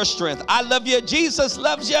is your strength. I love you. Jesus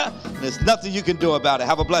loves you. And there's nothing you can do about it.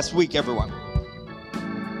 Have a blessed week, everyone.